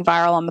were going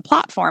viral on the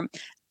platform.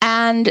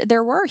 And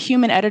there were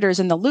human editors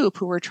in the loop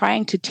who were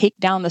trying to take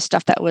down the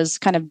stuff that was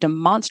kind of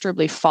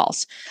demonstrably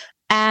false.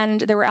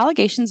 And there were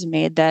allegations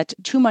made that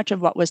too much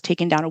of what was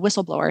taken down, a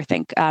whistleblower, I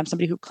think,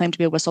 somebody who claimed to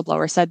be a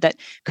whistleblower, said that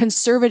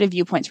conservative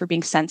viewpoints were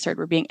being censored,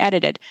 were being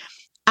edited.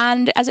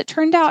 And as it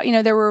turned out,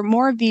 there were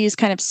more of these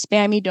kind of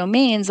spammy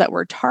domains that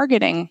were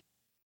targeting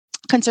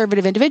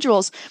conservative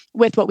individuals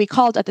with what we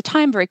called at the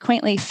time very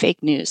quaintly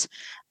fake news.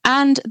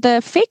 And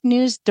the fake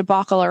news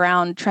debacle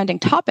around trending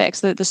topics,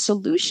 the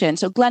solution,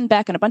 so Glenn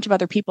Beck and a bunch of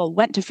other people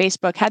went to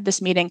Facebook, had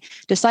this meeting,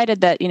 decided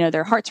that,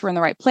 their hearts were in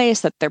the right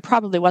place, that there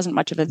probably wasn't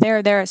much of a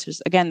there. This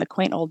was, again, the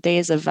quaint old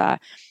days of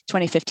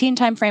 2015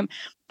 timeframe.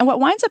 And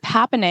what winds up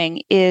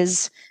happening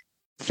is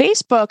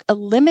Facebook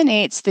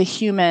eliminates the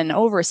human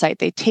oversight.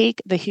 They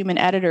take the human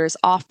editors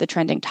off the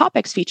trending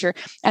topics feature.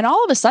 And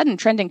all of a sudden,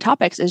 trending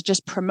topics is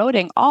just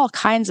promoting all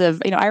kinds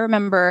of, I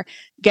remember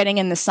getting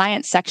in the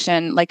science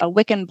section, like a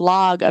Wiccan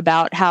blog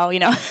about how,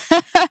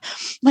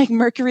 like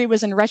Mercury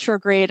was in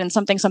retrograde and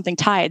something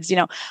tides,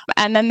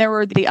 And then there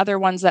were the other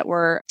ones that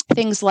were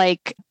things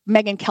like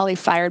Megyn Kelly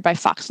fired by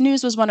Fox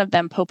News was one of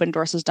them. Pope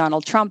endorses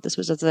Donald Trump. This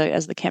was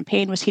as the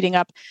campaign was heating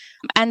up.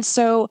 And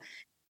so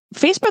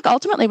Facebook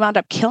ultimately wound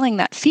up killing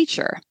that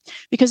feature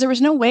because there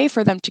was no way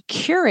for them to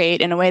curate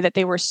in a way that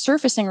they were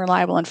surfacing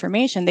reliable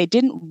information. They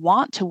didn't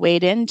want to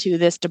wade into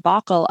this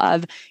debacle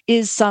of,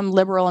 is some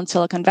liberal in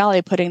Silicon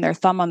Valley putting their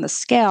thumb on the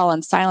scale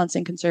and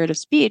silencing conservative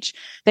speech?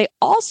 They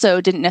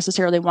also didn't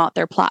necessarily want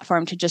their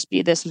platform to just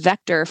be this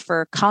vector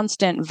for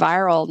constant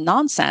viral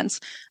nonsense.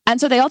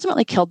 And so they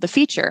ultimately killed the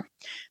feature.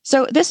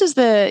 So this is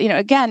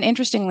again,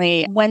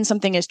 interestingly, when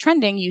something is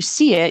trending, you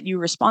see it, you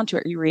respond to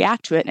it, you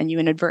react to it, and you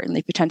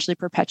inadvertently potentially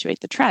perpetuate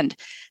the trend.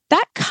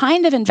 That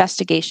kind of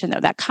investigation, though,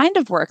 that kind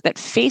of work that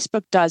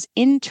Facebook does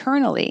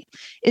internally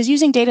is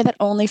using data that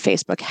only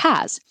Facebook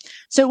has.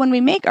 So when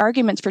we make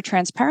arguments for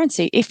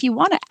transparency, if you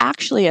want to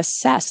actually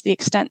assess the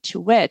extent to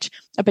which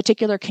a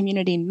particular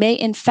community may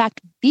in fact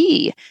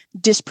be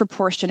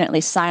disproportionately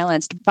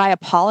silenced by a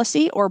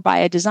policy or by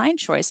a design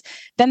choice,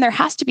 then there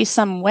has to be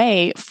some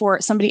way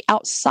for somebody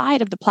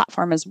outside of the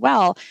platform as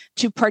well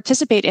to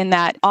participate in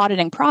that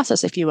auditing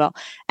process, if you will.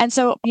 And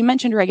so you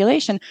mentioned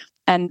regulation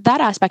and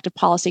that aspect of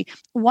policy.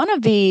 One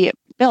of the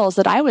bills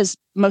that I was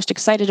most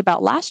excited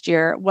about last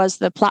year was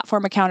the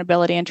Platform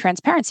Accountability and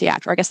Transparency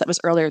Act, or I guess that was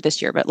earlier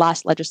this year, but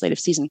last legislative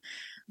season.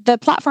 The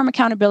Platform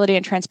Accountability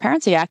and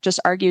Transparency Act just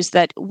argues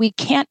that we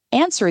can't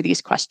answer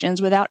these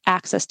questions without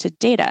access to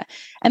data.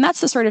 And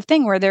that's the sort of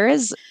thing where there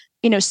is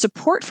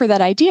support for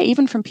that idea,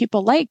 even from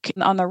people like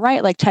on the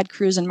right, like Ted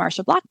Cruz and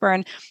Marsha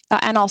Blackburn,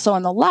 and also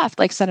on the left,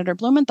 like Senator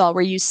Blumenthal,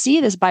 where you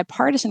see this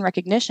bipartisan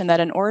recognition that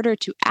in order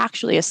to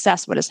actually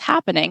assess what is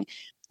happening,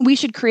 we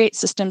should create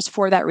systems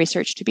for that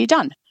research to be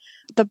done.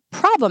 The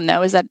problem,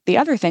 though, is that the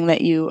other thing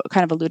that you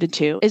kind of alluded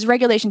to is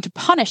regulation to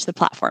punish the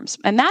platforms.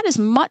 And that is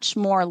much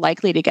more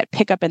likely to get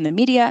pickup in the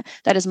media.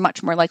 That is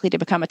much more likely to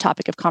become a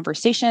topic of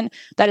conversation.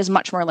 That is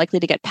much more likely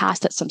to get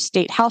passed at some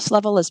state house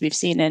level, as we've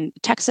seen in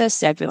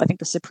Texas. I think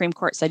the Supreme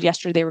Court said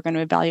yesterday they were going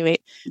to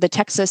evaluate the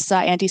Texas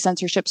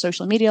anti-censorship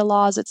social media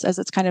laws, as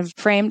it's kind of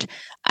framed.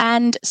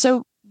 And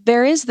so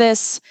there is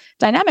this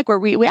dynamic where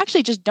we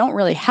actually just don't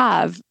really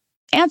have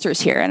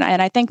answers here. And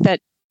I think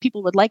that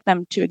people would like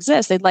them to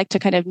exist. They'd like to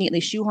kind of neatly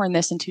shoehorn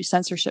this into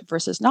censorship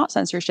versus not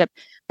censorship,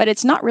 but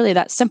it's not really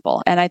that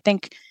simple. And I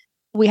think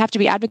we have to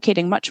be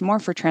advocating much more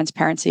for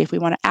transparency if we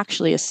want to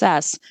actually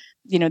assess,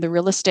 the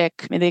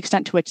realistic, the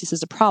extent to which this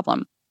is a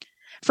problem.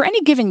 For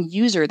any given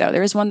user, though,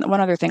 there is one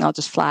other thing I'll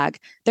just flag.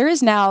 There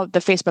is now the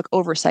Facebook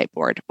Oversight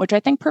Board, which I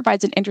think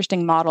provides an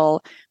interesting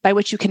model by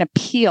which you can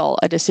appeal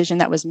a decision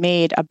that was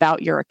made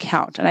about your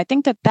account. And I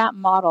think that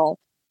model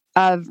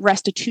of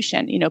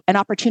restitution, an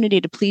opportunity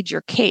to plead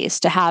your case,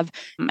 to have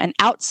an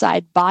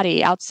outside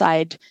body,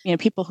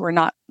 people who are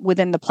not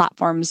within the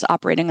platforms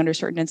operating under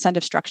certain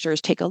incentive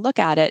structures, take a look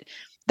at it.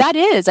 That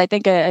is, I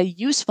think, a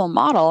useful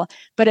model.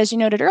 But as you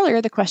noted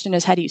earlier, the question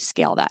is, how do you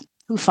scale that?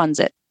 Who funds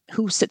it?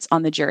 Who sits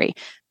on the jury?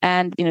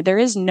 And, there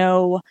is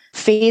no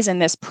phase in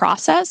this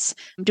process.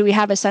 Do we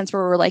have a sense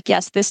where we're like,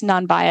 yes, this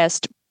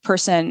non-biased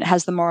person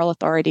has the moral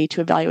authority to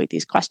evaluate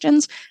these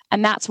questions?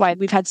 And that's why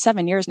we've had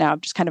 7 years now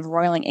of just kind of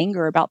roiling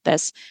anger about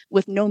this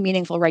with no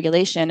meaningful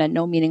regulation and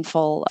no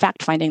meaningful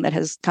fact-finding that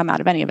has come out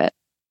of any of it.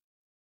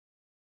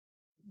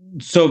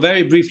 So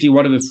very briefly,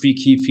 what are the three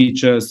key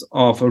features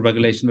of a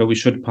regulation that we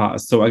should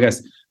pass? So I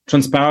guess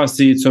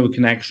transparency, so we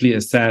can actually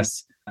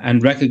assess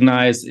and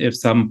recognize if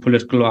some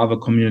political or other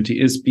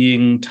community is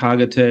being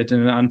targeted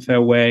in an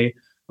unfair way.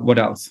 What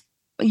else?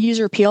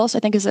 User appeals, I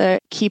think, is a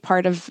key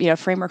part of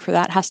framework for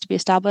that has to be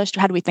established.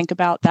 How do we think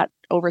about that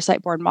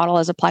oversight board model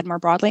as applied more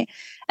broadly?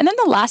 And then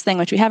the last thing,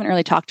 which we haven't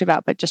really talked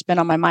about, but just been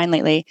on my mind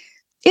lately,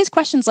 is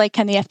questions like,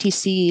 can the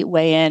FTC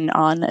weigh in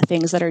on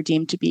things that are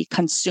deemed to be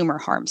consumer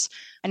harms?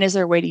 And is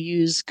there a way to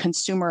use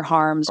consumer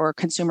harms or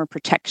consumer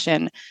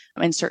protection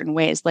in certain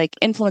ways, like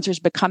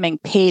influencers becoming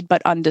paid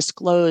but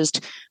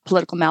undisclosed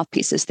political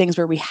mouthpieces, things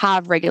where we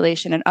have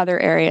regulation in other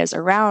areas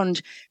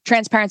around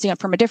transparency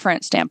from a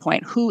different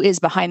standpoint? Who is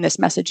behind this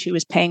message? Who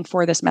is paying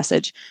for this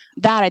message?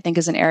 That, I think,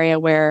 is an area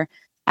where,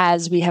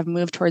 as we have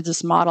moved towards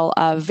this model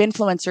of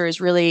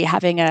influencers really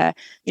having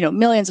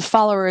millions of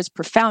followers,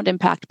 profound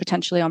impact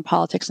potentially on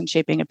politics and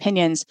shaping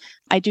opinions,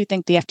 I do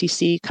think the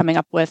FTC coming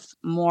up with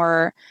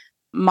more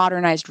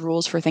modernized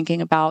rules for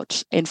thinking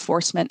about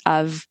enforcement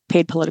of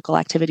paid political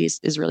activities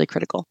is really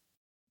critical.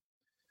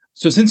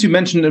 So since you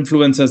mentioned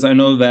influencers, I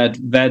know that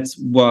that's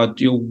what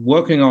you're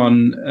working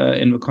on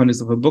in the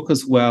context of a book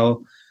as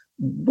well.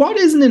 What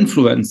is an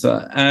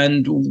influencer,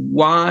 and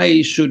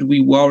why should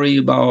we worry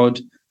about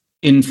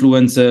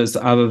influencers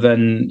other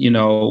than,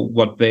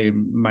 what they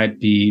might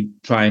be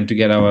trying to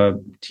get our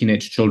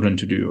teenage children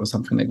to do or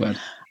something like that?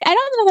 I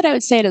don't know that I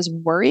would say it as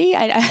worry.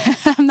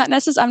 I'm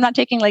not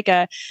taking like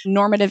a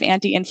normative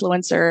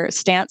anti-influencer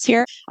stance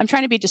here. I'm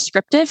trying to be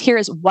descriptive. Here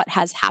is what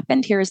has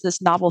happened. Here is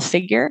this novel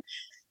figure.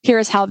 Here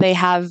is how they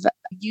have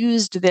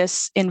used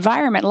this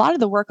environment. A lot of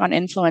the work on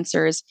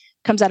influencers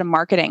comes out of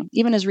marketing.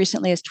 Even as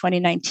recently as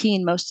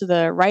 2019, most of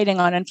the writing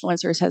on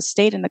influencers has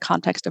stayed in the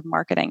context of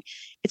marketing.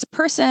 It's a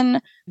person.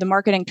 The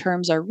marketing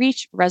terms are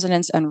reach,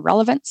 resonance, and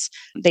relevance.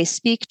 They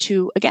speak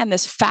to, again,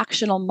 this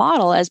factional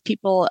model as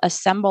people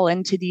assemble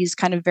into these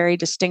kind of very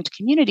distinct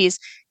communities.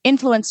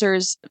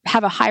 Influencers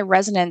have a high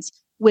resonance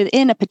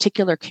within a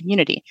particular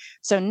community.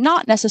 So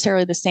not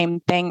necessarily the same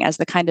thing as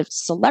the kind of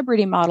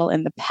celebrity model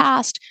in the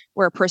past,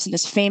 where a person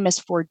is famous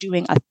for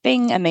doing a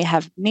thing and they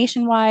have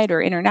nationwide or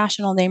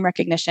international name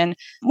recognition.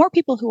 More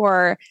people who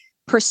are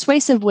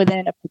persuasive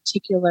within a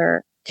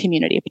particular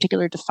community, a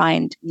particular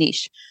defined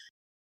niche.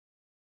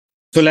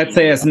 So let's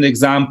say as an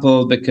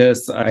example,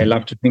 because I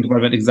love to think about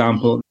that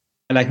example,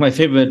 like my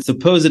favorite,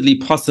 supposedly,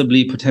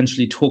 possibly,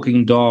 potentially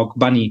talking dog,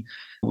 Bunny,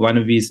 one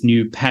of these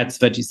new pets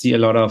that you see a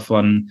lot of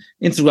on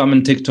Instagram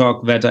and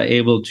TikTok that are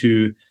able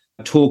to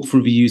talk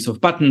through the use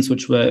of buttons,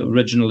 which were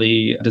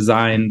originally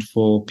designed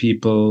for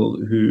people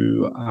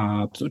who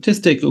are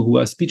autistic or who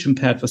are speech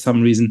impaired for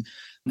some reason.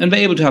 And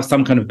they're able to have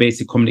some kind of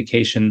basic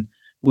communication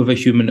with the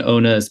human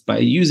owners by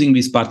using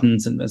these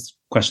buttons. And there's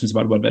questions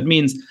about what that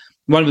means.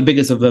 One of the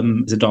biggest of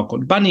them is a dog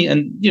called Bunny.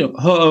 And,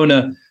 her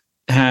owner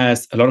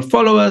has a lot of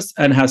followers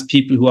and has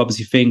people who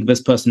obviously think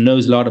this person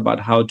knows a lot about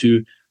how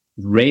to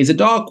raise a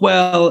dog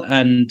well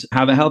and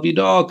have a healthy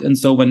dog. And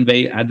so when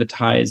they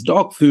advertise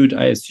dog food,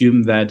 I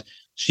assume that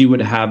she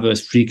would have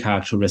those three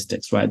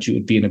characteristics, right? She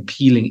would be an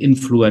appealing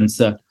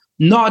influencer,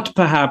 not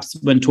perhaps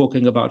when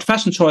talking about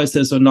fashion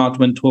choices or not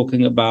when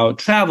talking about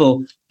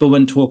travel, but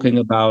when talking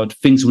about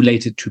things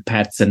related to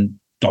pets and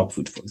dog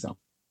food, for example.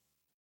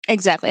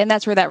 Exactly. And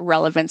that's where that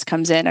relevance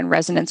comes in and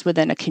resonance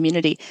within a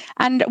community.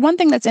 And one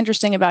thing that's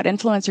interesting about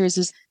influencers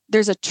is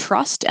there's a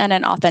trust and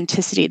an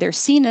authenticity. They're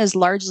seen as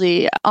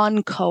largely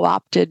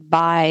unco-opted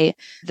by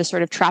the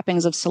sort of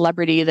trappings of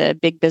celebrity, the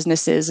big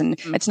businesses. And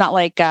it's not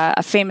like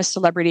a famous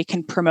celebrity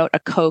can promote a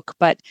Coke,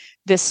 but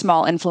this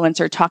small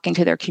influencer talking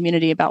to their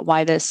community about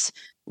why this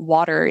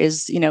water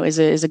is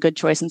a good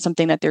choice and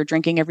something that they're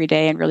drinking every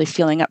day and really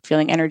feeling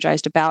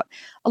energized about.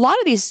 A lot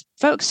of these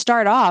folks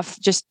start off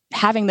just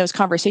having those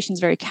conversations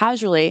very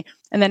casually,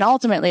 and then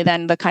ultimately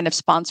then the kind of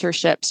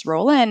sponsorships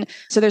roll in.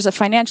 So there's a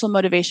financial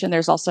motivation.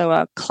 There's also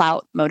a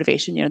clout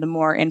motivation. The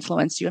more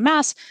influence you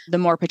amass, the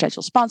more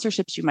potential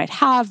sponsorships you might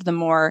have, the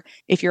more,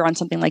 if you're on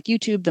something like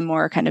YouTube, the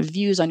more kind of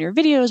views on your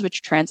videos,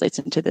 which translates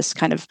into this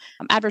kind of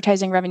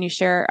advertising revenue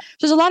share.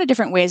 There's a lot of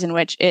different ways in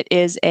which it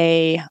is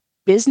a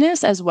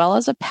business as well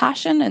as a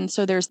passion. And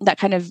so there's that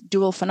kind of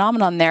dual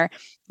phenomenon there.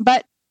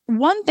 But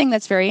one thing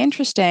that's very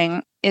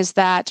interesting is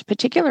that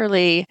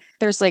particularly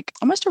there's like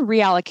almost a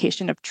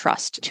reallocation of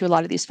trust to a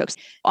lot of these folks.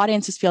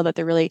 Audiences feel that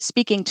they're really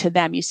speaking to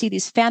them. You see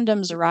these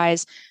fandoms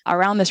arise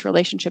around this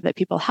relationship that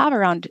people have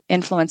around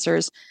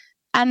influencers.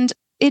 And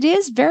it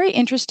is very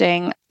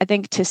interesting, I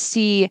think, to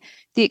see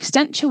the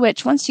extent to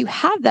which once you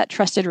have that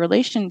trusted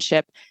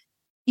relationship,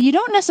 you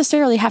don't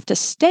necessarily have to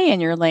stay in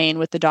your lane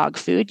with the dog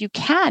food. You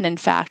can, in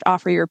fact,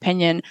 offer your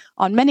opinion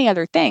on many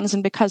other things.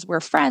 And because we're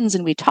friends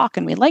and we talk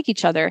and we like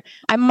each other,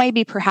 I might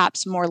be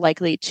perhaps more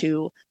likely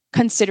to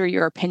consider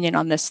your opinion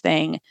on this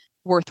thing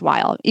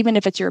worthwhile, even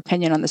if it's your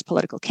opinion on this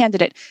political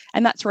candidate.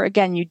 And that's where,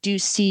 again, you do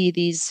see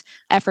these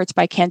efforts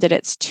by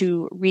candidates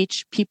to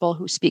reach people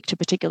who speak to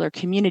particular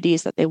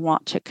communities that they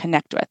want to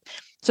connect with.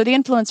 So the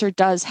influencer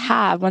does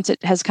have, once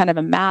it has kind of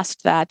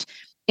amassed that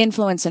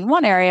influence in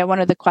one area, one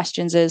of the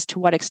questions is, to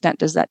what extent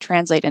does that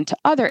translate into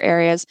other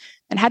areas?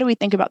 And how do we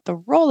think about the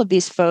role of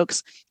these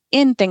folks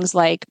in things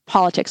like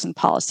politics and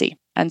policy?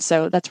 And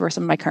so that's where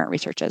some of my current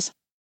research is.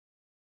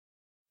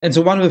 And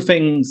so one of the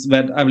things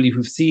that I believe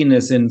we've seen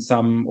is in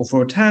some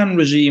authoritarian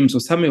regimes or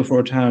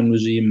semi-authoritarian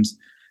regimes,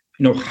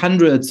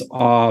 hundreds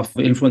of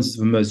influencers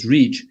of most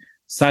reach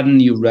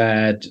suddenly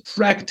read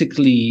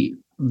practically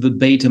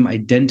verbatim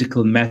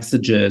identical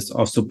messages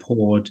of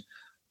support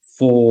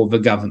for the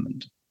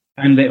government.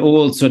 And they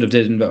all sort of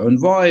did in their own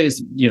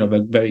voice,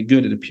 they're very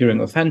good at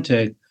appearing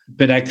authentic.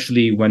 But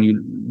actually, when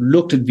you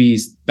looked at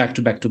these back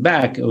to back to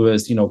back, it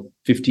was,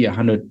 50,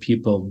 100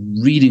 people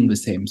reading the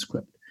same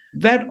script.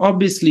 That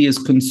obviously is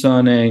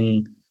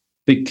concerning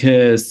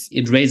because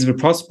it raises the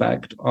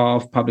prospect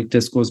of public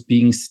discourse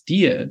being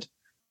steered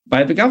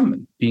by the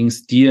government, being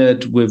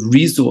steered with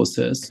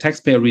resources,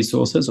 taxpayer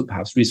resources, or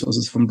perhaps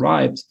resources from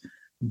bribes,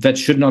 that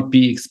should not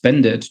be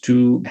expended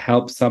to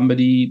help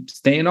somebody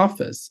stay in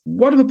office.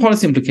 What are the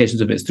policy implications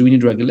of this? Do we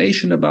need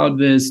regulation about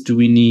this? Do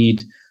we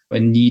need a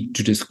need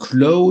to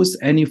disclose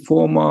any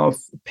form of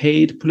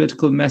paid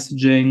political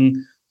messaging?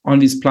 on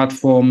these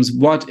platforms?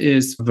 What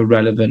is the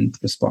relevant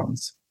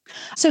response?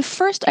 So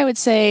first, I would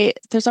say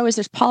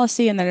there's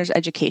policy and then there's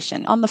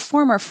education. On the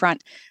former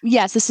front,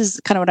 yes, this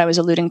is kind of what I was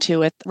alluding to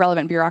with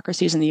relevant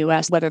bureaucracies in the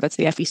US, whether that's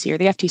the FEC or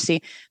the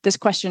FTC, this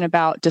question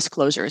about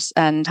disclosures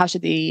and how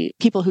should the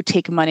people who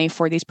take money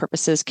for these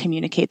purposes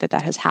communicate that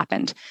has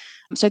happened.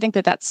 So I think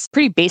that that's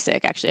pretty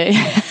basic, actually.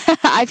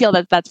 I feel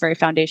that that's very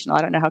foundational.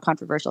 I don't know how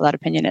controversial that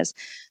opinion is.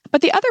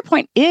 But the other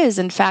point is,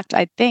 in fact,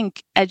 I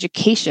think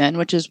education,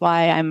 which is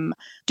why I'm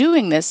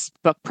doing this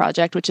book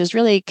project, which is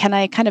really, can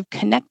I kind of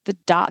connect the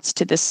dots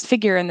to this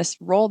figure and this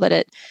role that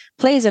it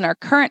plays in our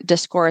current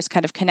discourse,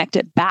 kind of connect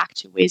it back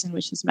to ways in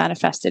which it's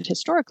manifested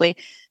historically.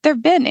 There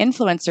have been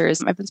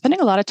influencers. I've been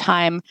spending a lot of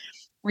time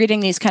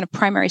reading these kind of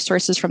primary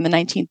sources from the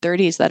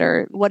 1930s that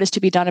are what is to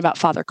be done about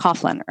Father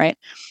Coughlin, right?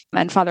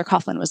 And Father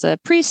Coughlin was a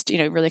priest,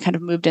 really kind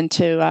of moved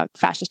into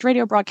fascist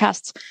radio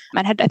broadcasts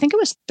and had, I think it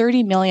was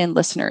 30 million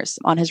listeners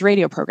on his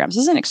radio programs.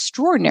 This is an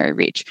extraordinary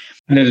reach.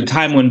 And at a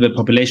time when the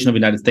population of the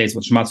United States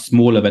was much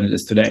smaller than it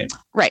is today.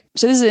 Right.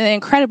 So this is an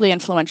incredibly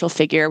influential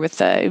figure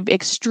with an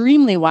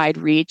extremely wide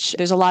reach.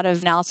 There's a lot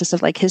of analysis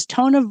of like his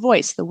tone of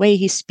voice, the way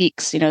he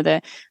speaks,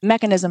 the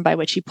mechanism by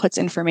which he puts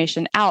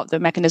information out, the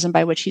mechanism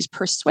by which he's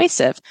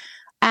persuasive.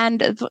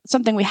 And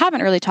something we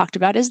haven't really talked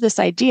about is this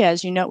idea,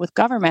 as you note with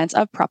governments,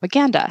 of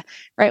propaganda,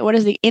 right? What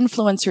is the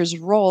influencer's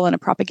role in a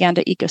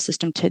propaganda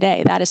ecosystem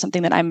today? That is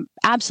something that I'm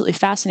absolutely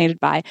fascinated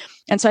by.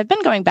 And so I've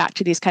been going back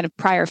to these kind of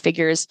prior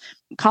figures.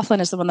 Coughlin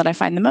is the one that I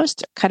find the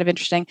most kind of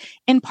interesting,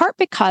 in part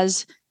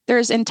because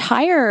there's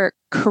entire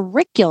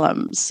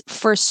curriculums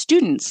for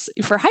students,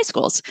 for high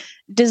schools,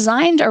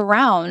 designed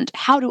around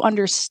how to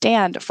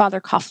understand Father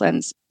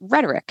Coughlin's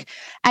rhetoric.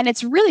 And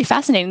it's really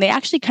fascinating. They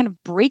actually kind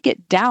of break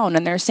it down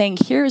and they're saying,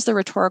 here's the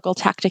rhetorical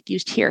tactic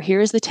used here.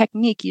 Here's the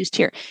technique used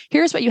here.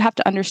 Here's what you have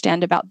to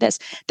understand about this.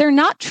 They're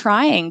not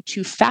trying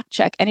to fact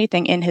check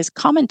anything in his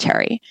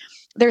commentary.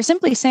 They're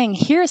simply saying,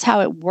 here's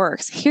how it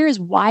works. Here's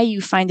why you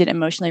find it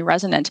emotionally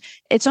resonant.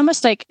 It's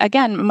almost like,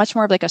 again, much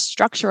more of like a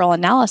structural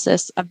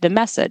analysis of the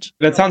message.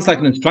 That sounds like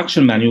an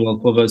instruction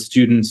manual for those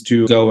students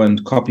to go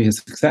and copy his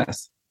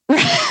success.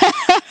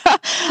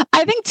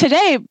 I think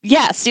today,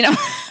 yes,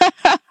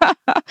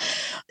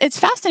 it's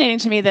fascinating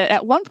to me that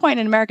at one point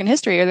in American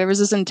history, there was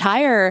this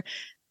entire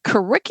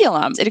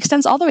curriculum. It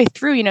extends all the way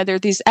through, there are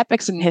these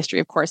epics in history,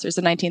 of course. There's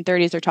the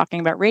 1930s, they're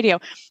talking about radio.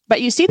 But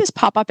you see this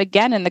pop up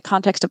again in the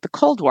context of the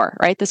Cold War,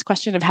 right? This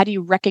question of how do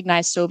you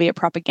recognize Soviet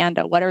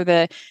propaganda? What are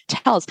the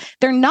tells?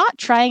 They're not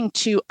trying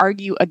to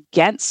argue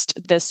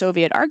against the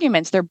Soviet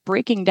arguments. They're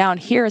breaking down,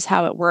 here's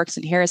how it works,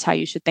 and here's how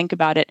you should think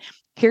about it.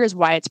 Here's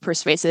why it's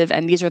persuasive,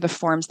 and these are the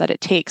forms that it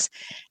takes.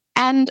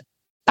 And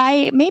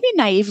I maybe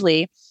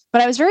naively,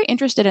 but I was very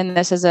interested in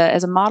this as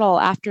a model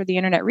after the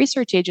Internet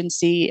Research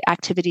Agency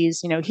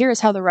activities.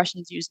 Here's how the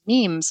Russians use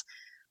memes.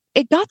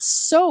 It got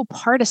so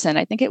partisan.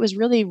 I think it was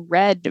really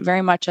read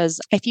very much as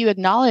if you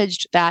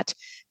acknowledged that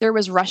there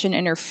was Russian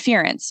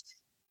interference,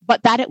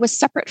 but that it was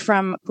separate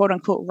from quote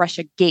unquote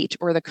Russia Gate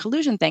or the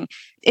collusion thing.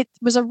 It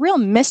was a real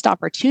missed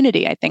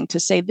opportunity, I think, to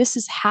say this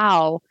is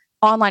how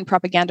online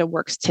propaganda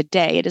works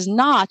today. It is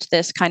not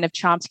this kind of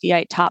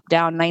Chomskyite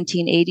top-down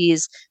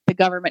 1980s, the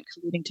government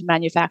colluding to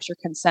manufacture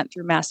consent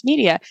through mass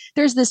media.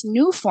 There's this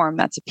new form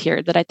that's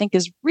appeared that I think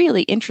is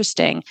really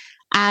interesting.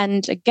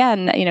 And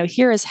again,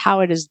 here is how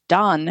it is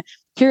done.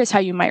 Here is how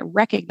you might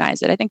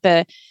recognize it. I think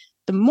the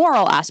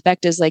moral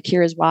aspect is like,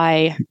 here is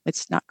why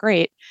it's not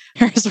great.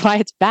 Here's why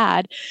it's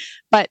bad.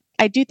 But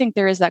I do think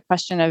there is that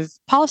question of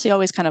policy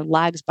always kind of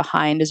lags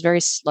behind, is very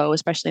slow,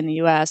 especially in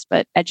the US,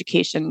 but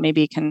education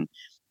maybe can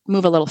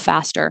move a little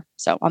faster.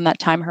 So on that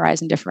time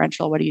horizon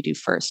differential, what do you do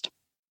first?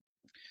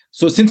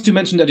 So since you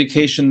mentioned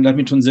education, let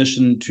me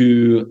transition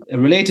to a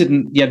related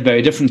and yet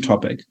very different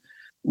topic,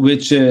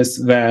 which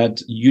is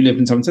that you lived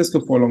in San Francisco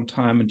for a long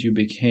time and you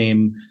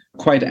became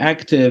quite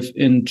active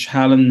in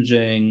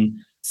challenging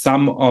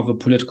some of the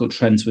political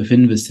trends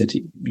within the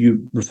city.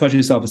 You refer to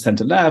yourself as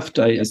center-left.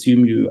 I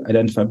assume you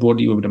identify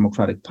broadly with the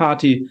Democratic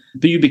Party,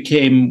 but you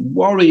became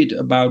worried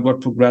about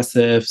what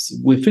progressives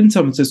within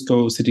San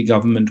Francisco city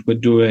government were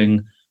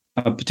doing,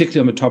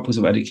 particularly on the topics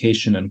of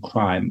education and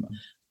crime.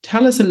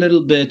 Tell us a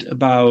little bit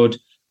about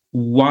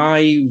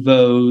why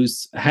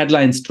those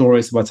headline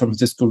stories about San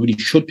Francisco really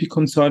should be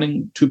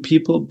concerning to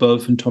people,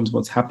 both in terms of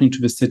what's happening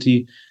to the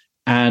city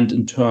and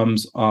in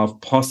terms of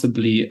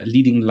possibly a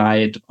leading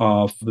light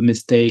of the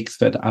mistakes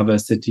that other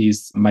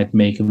cities might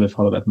make if they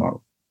follow that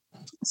model.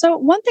 So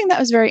one thing that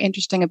was very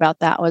interesting about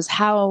that was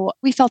how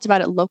we felt about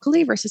it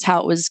locally versus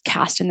how it was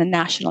cast in the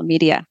national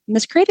media. And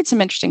this created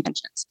some interesting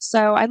tensions.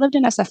 So I lived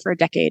in SF for a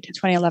decade,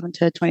 2011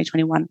 to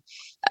 2021.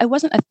 It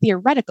wasn't a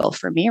theoretical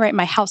for me, right?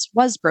 My house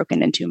was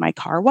broken into, my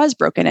car was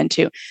broken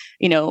into.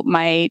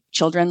 My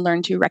children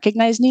learned to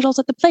recognize needles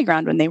at the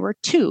playground when they were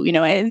 2,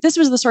 and this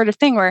was the sort of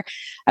thing where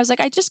I was like,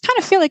 I just kind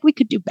of feel like we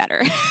could do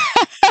better.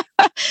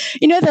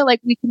 They're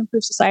like, we can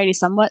improve society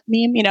somewhat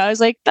meme. I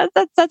was like,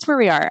 that's where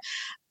we are.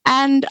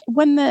 And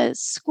when the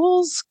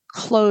schools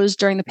closed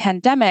during the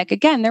pandemic,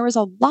 again, there was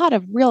a lot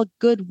of real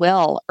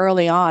goodwill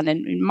early on.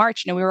 And in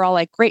March, we were all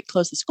like, great,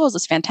 close the schools.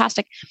 It's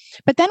fantastic.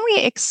 But then we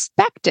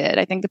expected,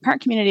 I think the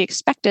parent community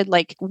expected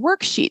like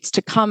worksheets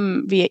to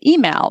come via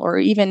email or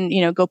even,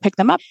 go pick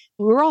them up.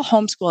 We were all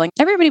homeschooling.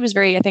 Everybody was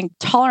very, I think,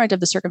 tolerant of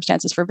the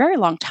circumstances for a very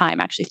long time,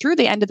 actually, through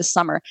the end of the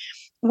summer.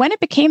 When it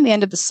became the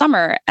end of the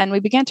summer and we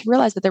began to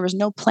realize that there was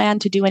no plan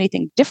to do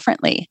anything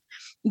differently,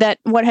 that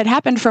what had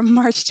happened from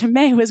March to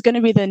May was going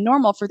to be the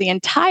normal for the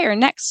entire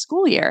next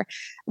school year,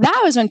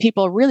 that was when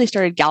people really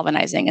started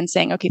galvanizing and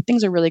saying, okay,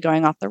 things are really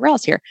going off the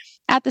rails here.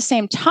 At the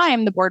same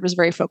time, the board was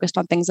very focused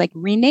on things like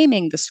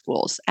renaming the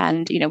schools.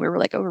 And, we were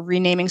like, we're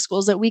renaming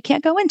schools that we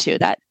can't go into.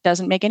 That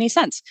doesn't make any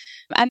sense.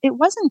 And it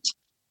wasn't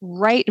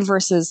right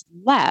versus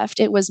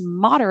left. It was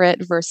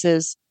moderate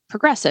versus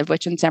progressive,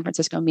 which in San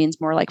Francisco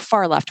means more like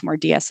far left, more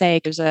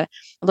DSA. There's a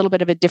little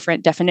bit of a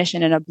different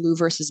definition in a blue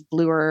versus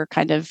bluer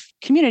kind of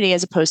community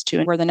as opposed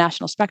to where the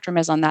national spectrum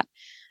is on that.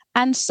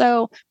 And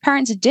so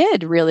parents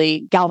did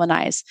really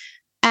galvanize.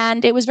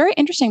 And it was very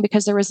interesting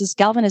because there was this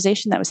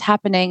galvanization that was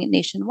happening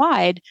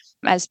nationwide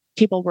as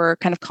people were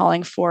kind of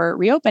calling for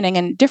reopening,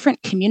 and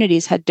different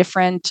communities had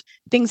different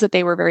things that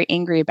they were very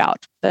angry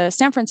about. The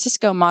San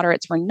Francisco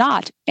moderates were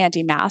not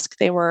anti-mask.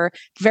 They were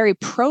very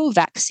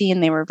pro-vaccine.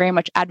 They were very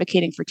much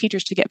advocating for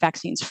teachers to get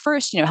vaccines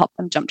first, help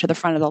them jump to the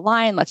front of the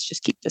line. Let's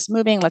just keep this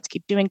moving. Let's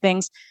keep doing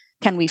things.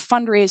 Can we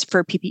fundraise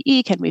for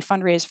PPE? Can we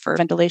fundraise for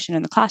ventilation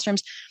in the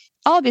classrooms?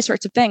 All of these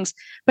sorts of things.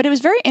 But it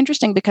was very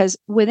interesting because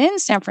within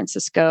San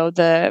Francisco,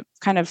 the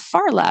kind of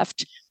far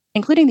left,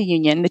 including the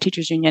union, the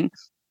teachers union,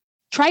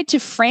 tried to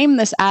frame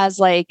this as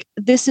like,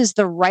 this is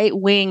the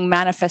right-wing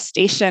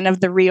manifestation of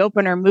the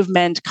reopener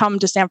movement, come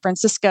to San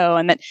Francisco.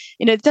 And that,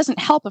 it doesn't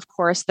help, of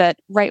course, that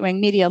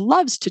right-wing media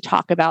loves to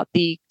talk about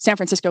the San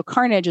Francisco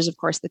carnage is, of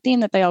course, the theme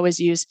that they always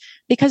use,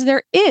 because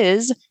there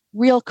is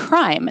real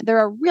crime. There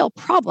are real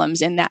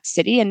problems in that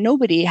city and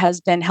nobody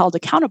has been held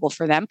accountable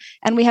for them.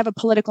 And we have a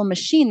political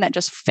machine that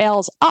just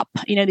fails up.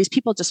 These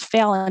people just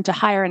fail into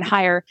higher and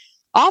higher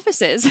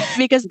offices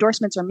because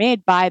endorsements are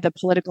made by the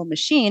political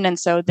machine. And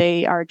so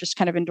they are just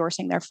kind of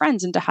endorsing their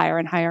friends into higher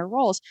and higher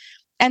roles.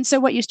 And so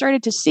what you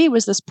started to see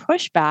was this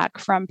pushback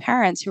from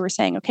parents who were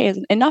saying, okay,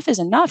 enough is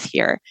enough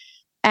here.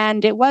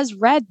 And it was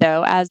read,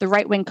 though, as the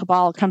right-wing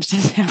cabal comes to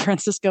San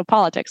Francisco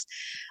politics.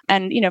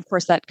 And, of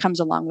course, that comes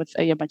along with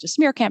a bunch of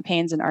smear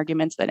campaigns and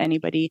arguments that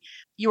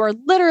you are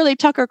literally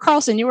Tucker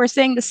Carlson. You are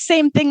saying the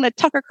same thing that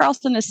Tucker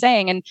Carlson is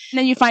saying. And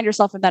then you find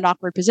yourself in that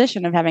awkward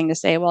position of having to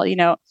say, well,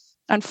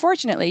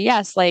 unfortunately,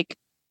 yes, like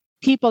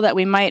people that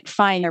we might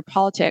find their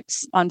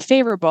politics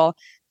unfavorable,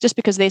 just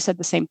because they said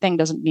the same thing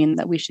doesn't mean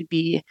that we should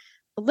be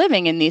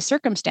living in these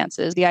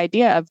circumstances. The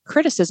idea of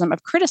criticism,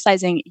 of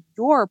criticizing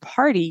your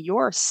party,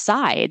 your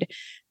side,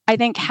 I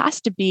think has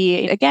to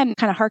be, again,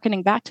 kind of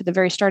hearkening back to the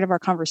very start of our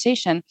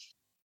conversation.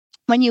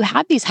 When you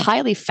have these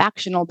highly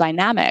factional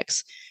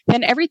dynamics,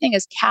 then everything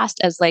is cast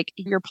as like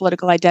your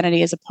political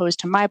identity as opposed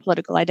to my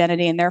political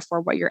identity. And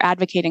therefore, what you're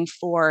advocating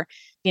for,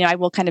 I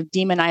will kind of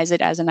demonize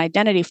it as an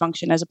identity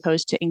function as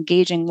opposed to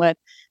engaging with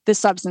the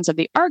substance of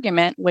the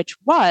argument, which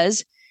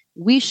was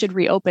we should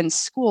reopen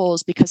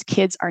schools because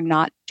kids are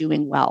not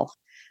doing well.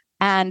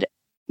 And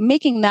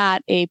making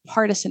that a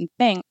partisan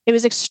thing, it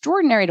was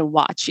extraordinary to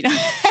watch,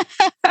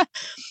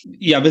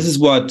 Yeah, this is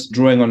what,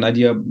 drawing on an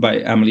idea by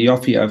Emily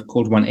Yoffe, I've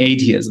called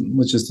 180ism,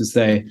 which is to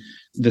say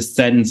the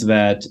sense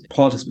that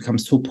politics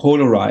becomes so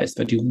polarized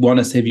that you want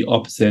to say the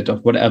opposite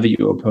of whatever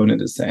your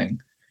opponent is saying.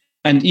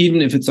 And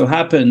even if it so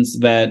happens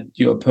that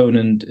your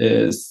opponent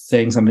is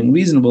saying something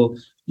reasonable,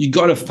 you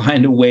got to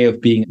find a way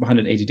of being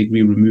 180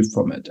 degree removed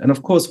from it. And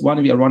of course, one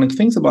of the ironic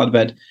things about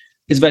that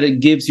is that it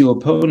gives your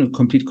opponent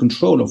complete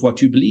control of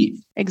what you believe.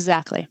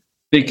 Exactly.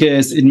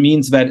 Because it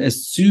means that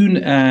as soon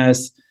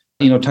as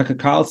Tucker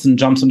Carlson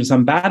jumps onto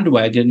some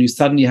bandwagon, you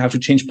suddenly have to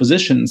change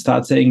position and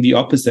start saying the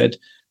opposite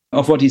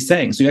of what he's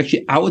saying. So you're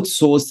actually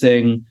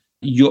outsourcing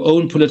your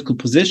own political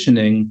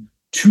positioning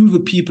to the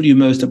people you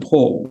most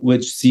abhor,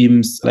 which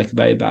seems like a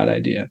very bad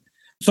idea.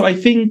 So I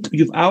think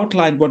you've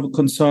outlined what the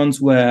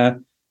concerns were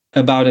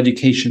about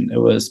education. It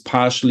was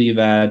partially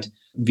that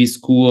these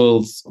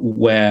schools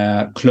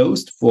were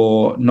closed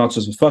for not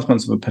just the first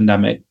months of the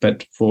pandemic,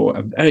 but for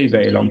a very,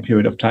 very long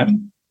period of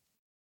time.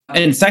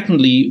 And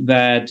secondly,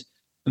 that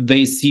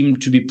they seem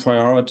to be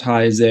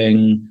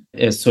prioritizing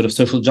a sort of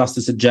social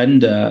justice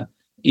agenda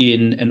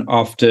in an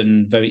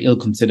often very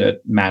ill-considered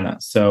manner.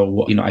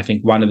 So, I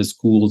think one of the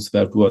schools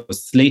that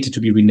was slated to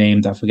be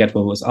renamed, I forget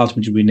what was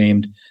ultimately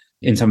renamed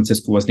in San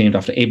Francisco, was named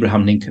after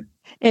Abraham Lincoln.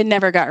 It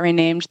never got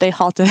renamed. They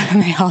halted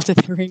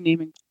the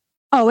renaming.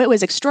 Oh, it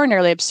was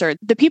extraordinarily absurd.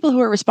 The people who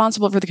were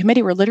responsible for the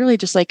committee were literally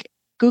just like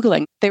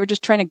Googling. They were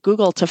just trying to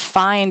Google to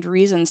find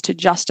reasons to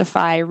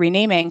justify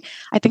renaming.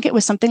 I think it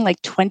was something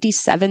like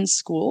 27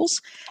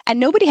 schools. And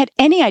nobody had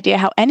any idea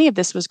how any of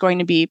this was going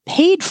to be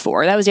paid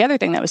for. That was the other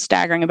thing that was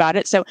staggering about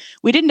it. So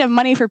we didn't have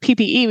money for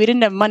PPE. We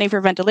didn't have money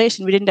for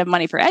ventilation. We didn't have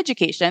money for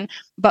education.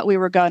 But we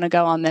were going to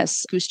go on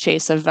this goose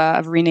chase of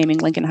renaming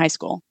Lincoln High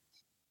School.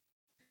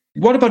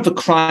 What about the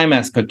crime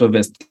aspect of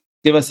this?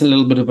 give us a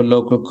little bit of a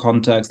local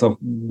context of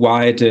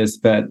why it is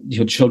that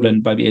your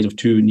children by the age of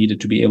 2 needed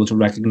to be able to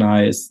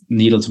recognize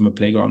needles from a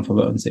playground for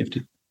their own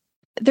safety?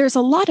 There's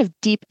a lot of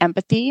deep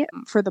empathy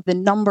for the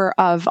number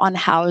of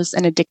unhoused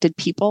and addicted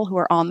people who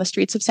are on the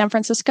streets of San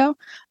Francisco.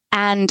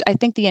 And I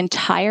think the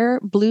entire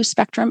blue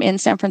spectrum in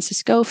San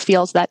Francisco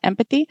feels that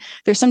empathy.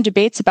 There's some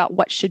debates about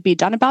what should be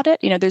done about it.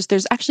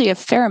 There's actually a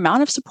fair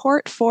amount of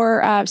support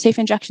for safe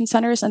injection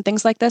centers and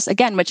things like this.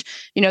 Again, which,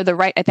 the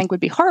right, I think, would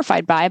be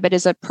horrified by, but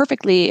is a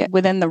perfectly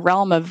within the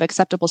realm of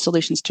acceptable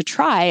solutions to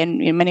try. And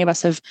many of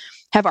us have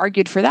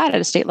argued for that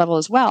at a state level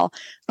as well.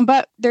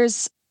 But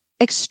there's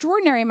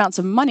extraordinary amounts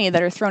of money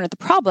that are thrown at the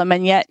problem.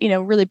 And yet,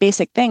 really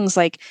basic things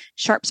like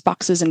sharps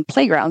boxes and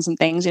playgrounds and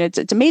things,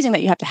 it's amazing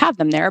that you have to have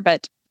them there,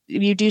 but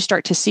you do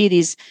start to see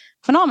these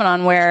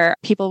phenomenon where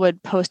people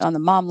would post on the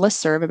mom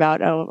listserv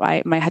about,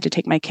 I might have to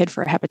take my kid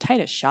for a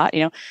hepatitis shot,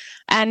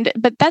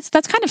 but that's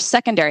kind of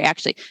secondary,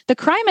 actually. The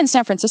crime in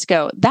San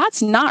Francisco,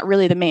 that's not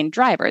really the main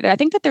driver. I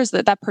think that there's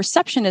that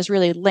perception is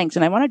really linked,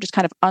 and I want to just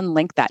kind of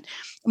unlink that.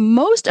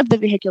 Most of the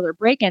vehicular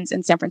break-ins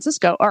in San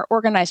Francisco are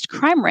organized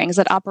crime rings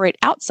that operate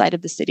outside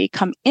of the city,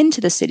 come into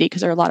the city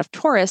because there are a lot of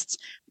tourists,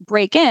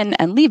 break in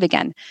and leave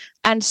again.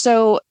 And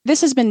so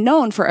this has been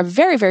known for a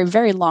very, very,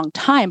 very long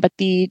time, but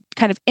the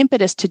kind of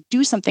impetus to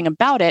do something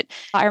about it,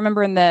 I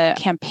remember in the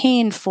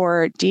campaign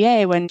for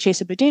DA when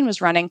Chesa Boudin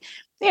was running,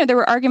 there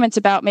were arguments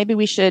about maybe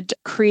we should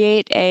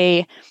create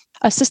a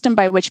system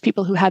by which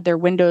people who had their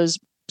windows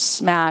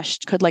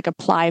smashed could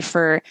apply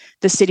for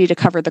the city to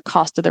cover the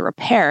cost of the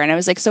repair. And I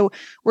was like, so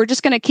we're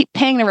just going to keep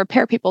paying to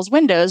repair people's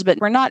windows, but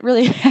we're not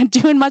really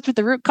doing much with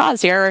the root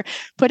cause here, or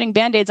putting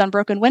Band-Aids on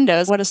broken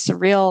windows. What a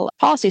surreal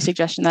policy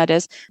suggestion that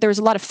is. There was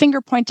a lot of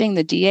finger pointing,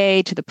 the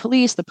DA to the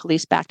police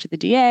back to the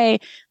DA.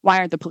 Why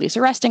aren't the police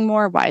arresting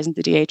more? Why isn't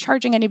the DA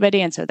charging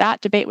anybody? And so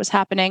that debate was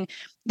happening.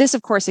 This,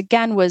 of course,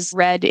 again, was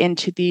read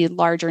into the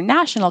larger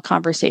national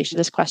conversation,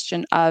 this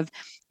question of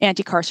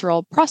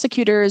anti-carceral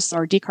prosecutors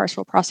or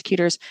decarceral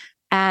prosecutors,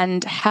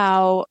 and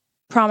how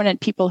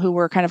prominent people who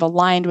were kind of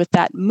aligned with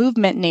that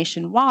movement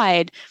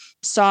nationwide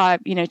saw,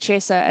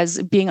 Chesa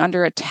as being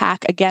under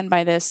attack again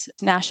by this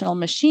national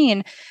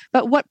machine.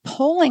 But what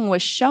polling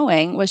was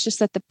showing was just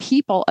that the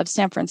people of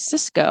San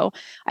Francisco,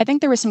 I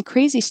think there was some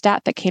crazy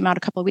stat that came out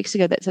a couple of weeks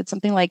ago that said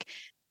something like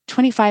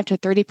 25 to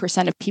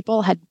 30% of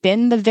people had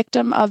been the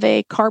victim of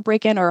a car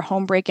break-in or a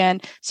home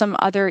break-in, some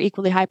other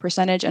equally high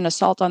percentage, an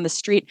assault on the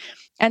street.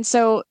 And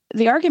so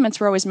the arguments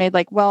were always made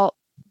well,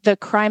 the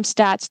crime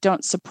stats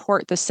don't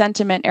support the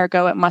sentiment,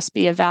 ergo it must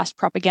be a vast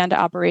propaganda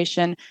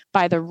operation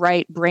by the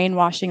right,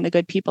 brainwashing the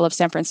good people of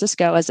San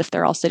Francisco as if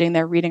they're all sitting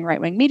there reading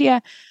right-wing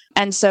media.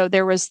 And so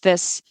there was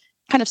this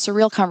kind of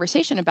surreal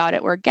conversation about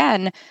it where,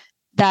 again,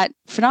 that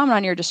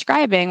phenomenon you're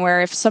describing,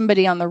 where if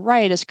somebody on the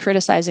right is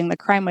criticizing the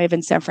crime wave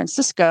in San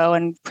Francisco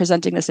and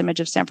presenting this image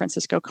of San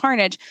Francisco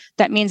carnage,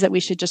 that means that we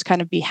should just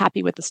kind of be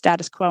happy with the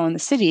status quo in the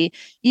city,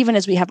 even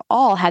as we have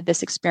all had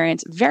this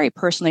experience very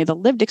personally. The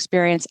lived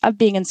experience of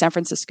being in San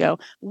Francisco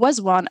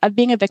was one of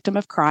being a victim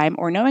of crime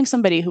or knowing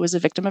somebody who was a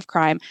victim of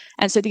crime.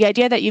 And so the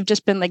idea that you've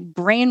just been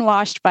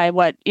brainwashed by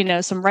what,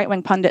 some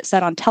right-wing pundit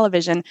said on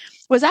television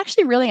was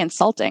actually really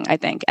insulting, I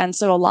think. And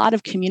so a lot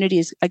of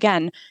communities,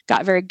 again,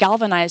 got very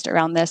galvanized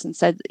around this and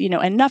said,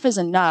 enough is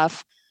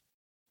enough.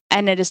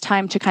 And it is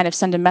time to kind of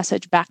send a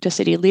message back to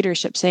city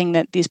leadership saying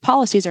that these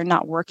policies are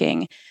not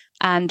working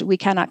and we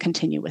cannot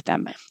continue with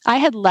them. I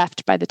had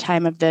left by the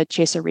time of the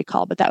Chesa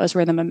recall, but that was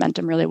where the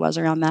momentum really was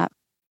around that.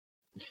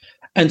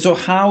 And so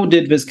how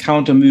did this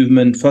counter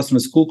movement, first on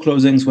the school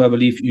closings, where I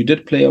believe you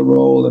did play a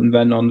role, and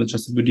then on the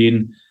Chesa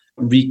Boudin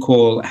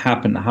recall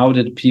happen? How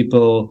did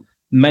people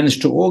manage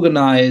to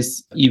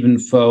organize, even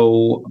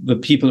though the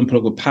people in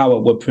political power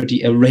were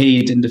pretty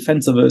arrayed in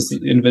defense of those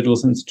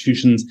individuals and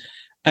institutions?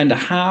 And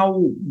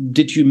how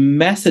did you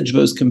message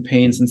those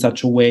campaigns in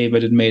such a way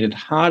that it made it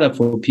harder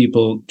for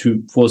people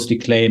to falsely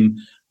claim,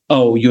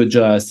 oh, you're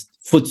just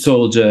foot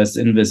soldiers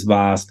in this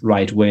vast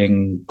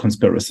right-wing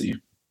conspiracy?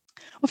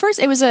 Well, first,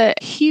 it was a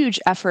huge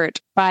effort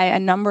by a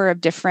number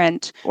of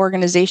different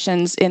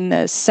organizations in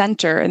the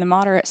center, in the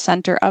moderate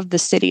center of the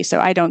city. So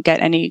I don't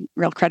get any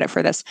real credit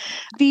for this.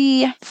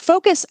 The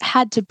focus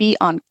had to be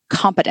on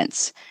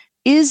competence.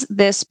 Is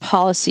this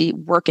policy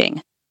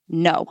working?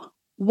 No.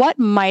 What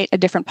might a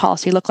different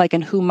policy look like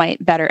and who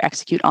might better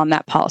execute on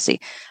that policy?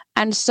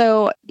 And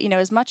so,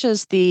 as much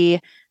as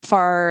the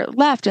far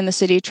left in the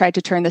city tried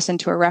to turn this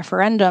into a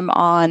referendum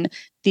on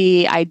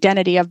the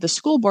identity of the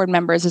school board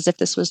members as if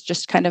this was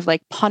just kind of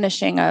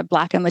punishing a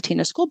Black and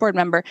Latino school board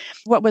member,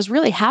 what was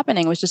really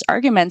happening was just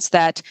arguments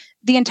that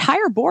the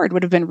entire board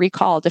would have been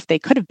recalled if they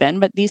could have been,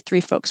 but these three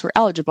folks were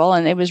eligible,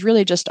 and it was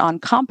really just on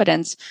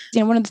competence.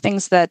 One of the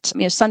things that,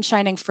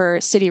 sunshining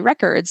for city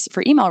records,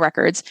 for email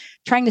records,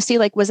 trying to see,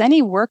 was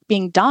any work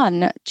being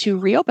done to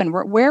reopen?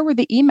 Where were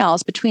the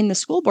emails between the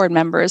school board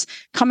members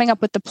coming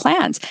up with the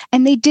plans?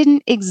 And they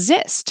didn't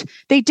exist.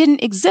 They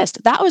didn't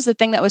exist. That was the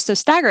thing that was so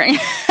staggering.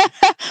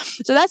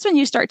 So that's when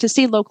you start to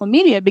see local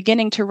media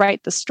beginning to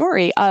write the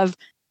story of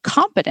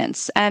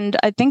competence. And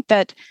I think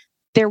that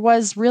there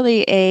was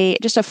really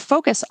just a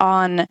focus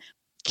on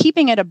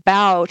keeping it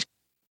about,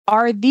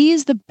 are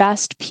these the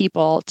best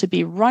people to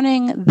be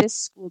running this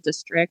school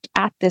district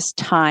at this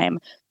time?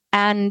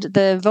 And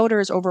the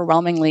voters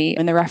overwhelmingly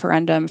in the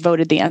referendum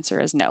voted the answer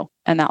as no,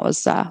 and that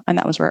was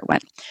where it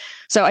went.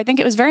 So I think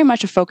it was very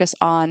much a focus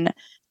on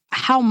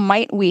how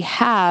might we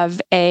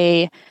have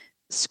a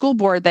school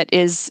board that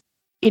is,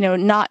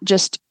 not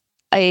just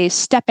a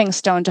stepping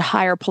stone to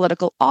higher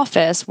political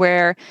office,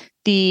 where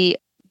the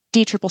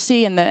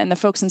DCCC and the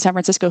folks in San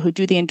Francisco who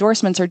do the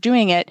endorsements are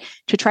doing it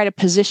to try to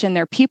position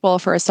their people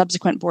for a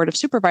subsequent board of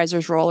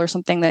supervisors role or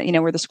something that,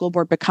 where the school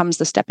board becomes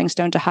the stepping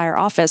stone to higher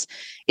office.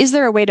 Is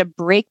there a way to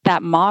break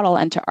that model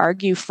and to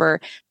argue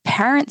for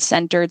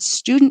parent-centered,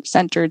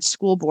 student-centered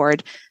school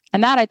board?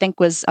 And that, I think,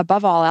 was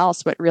above all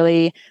else what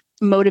really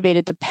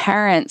motivated the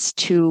parents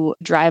to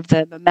drive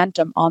the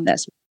momentum on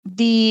this.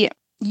 The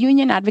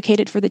union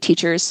advocated for the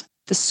teachers.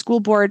 The school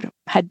board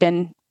had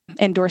been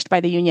endorsed by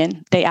the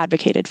union. They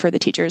advocated for the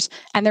teachers,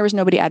 and there was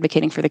nobody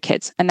advocating for the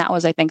kids. And that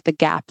was, I think, the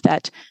gap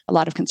that a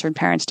lot of concerned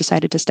parents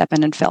decided to step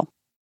in and fill.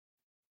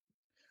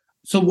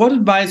 So what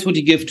advice would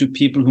you give to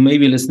people who may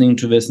be listening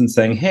to this and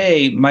saying,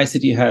 hey, my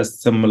city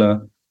has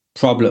similar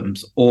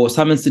problems, or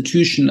some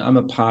institution I'm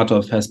a part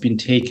of has been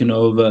taken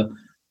over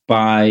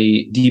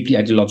by deeply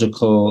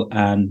ideological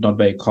and not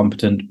very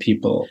competent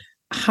people?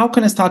 How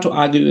can I start to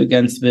argue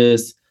against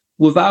this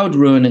without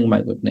ruining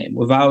my good name,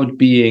 without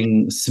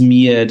being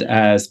smeared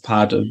as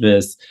part of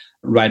this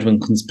right-wing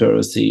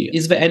conspiracy?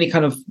 Is there any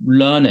kind of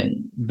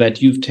learning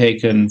that you've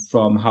taken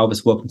from how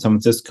this worked in San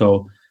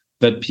Francisco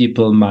that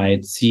people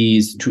might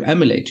seize to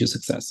emulate your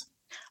success?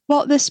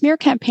 Well, the smear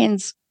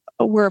campaigns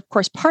were, of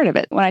course, part of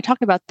it. When I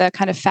talked about the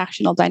kind of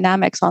factional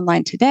dynamics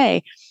online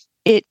today,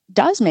 it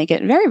does make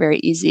it very, very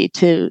easy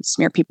to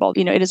smear people.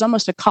 It is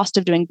almost a cost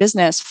of doing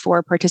business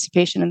for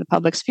participation in the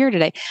public sphere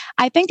today.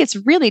 I think it's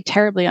really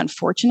terribly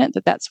unfortunate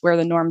that that's where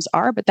the norms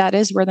are, but that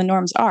is where the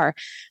norms are.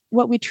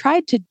 What we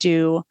tried to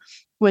do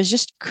was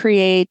just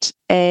create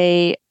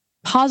a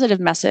positive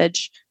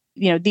message.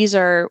 These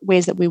are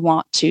ways that we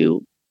want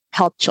to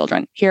help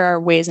children. Here are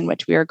ways in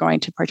which we are going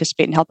to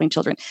participate in helping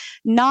children.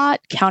 Not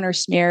counter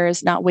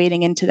smears, not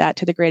wading into that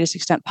to the greatest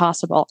extent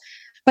possible.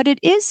 But it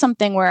is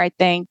something where I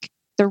think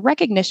the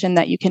recognition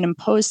that you can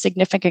impose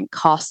significant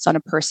costs on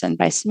a person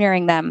by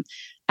smearing them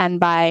and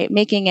by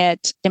making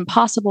it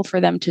impossible for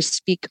them to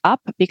speak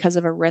up because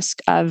of a risk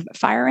of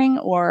firing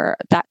or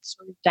that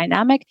sort of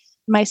dynamic.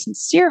 My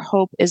sincere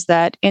hope is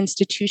that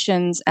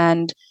institutions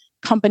and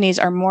companies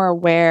are more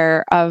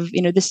aware of,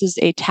 this is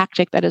a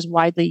tactic that is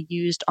widely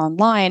used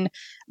online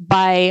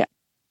by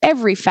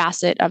every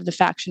facet of the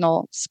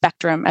factional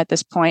spectrum at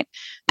this point.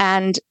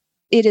 And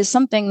it is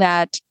something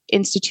that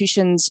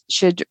institutions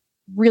should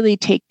really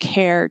take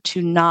care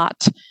to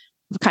not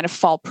kind of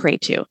fall prey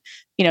to.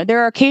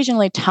 There are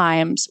occasionally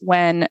times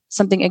when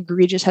something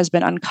egregious has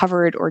been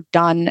uncovered or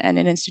done, and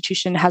an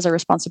institution has a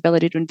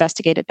responsibility to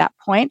investigate at that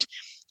point.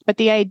 But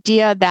the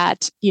idea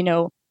that,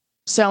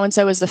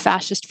 so-and-so is the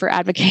fascist for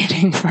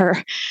advocating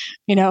for,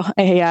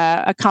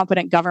 a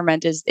competent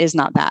government is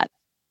not that.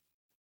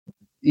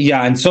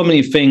 Yeah, and so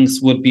many things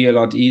would be a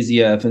lot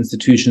easier if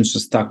institutions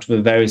just stuck to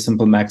a very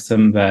simple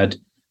maxim that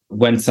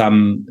when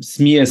some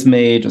smear is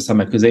made or some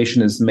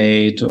accusation is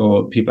made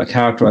or people are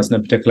characterized in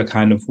a particular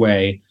kind of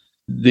way,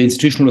 the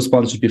institutional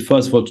response would be,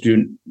 first of all, to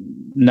do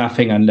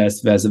nothing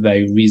unless there's a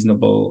very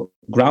reasonable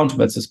ground for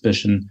that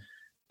suspicion.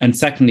 And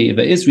secondly, if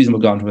there is reasonable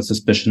ground for that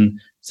suspicion,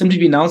 simply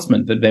the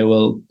announcement that they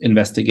will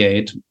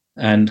investigate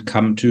and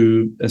come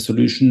to a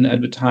solution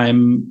at the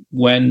time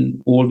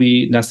when all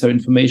the necessary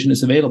information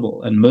is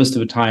available. And most of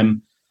the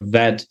time,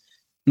 that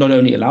not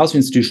only allows the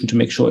institution to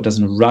make sure it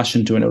doesn't rush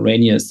into an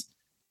erroneous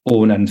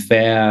or an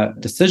unfair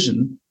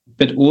decision,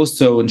 but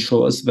also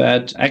ensures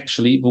that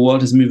actually the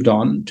world has moved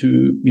on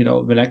to,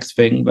 the next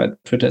thing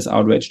that Twitter is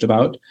outraged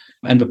about.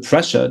 And the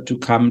pressure to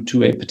come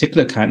to a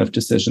particular kind of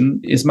decision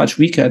is much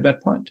weaker at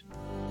that point.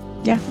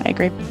 Yeah, I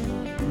agree.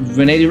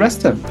 Renée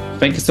DiResta,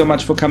 thank you so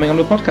much for coming on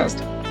the podcast.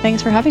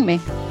 Thanks for having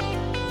me.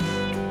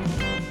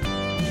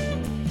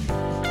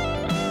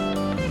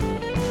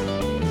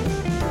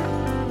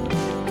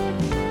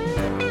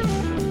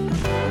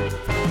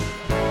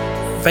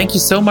 Thank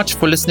you so much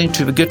for listening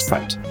to The Good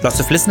Fight.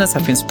 Lots of listeners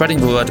have been spreading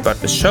the word about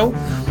this show.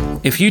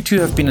 If you too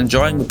have been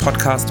enjoying the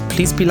podcast,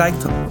 please be like,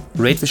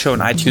 rate the show on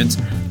iTunes,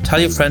 tell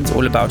your friends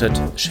all about it,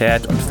 share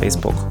it on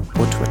Facebook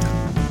or Twitter.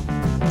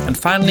 And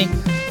finally,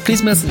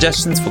 please mail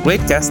suggestions for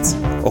great guests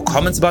or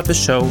comments about the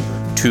show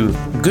to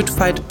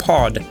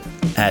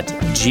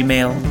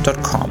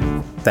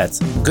goodfightpod@gmail.com. That's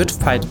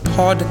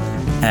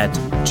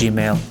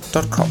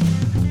goodfightpod@gmail.com.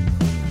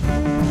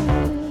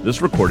 This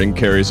recording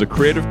carries a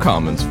Creative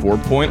Commons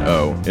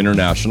 4.0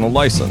 international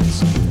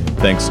license.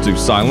 Thanks to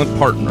Silent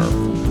Partner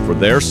for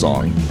their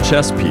song,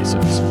 Chess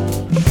Pieces.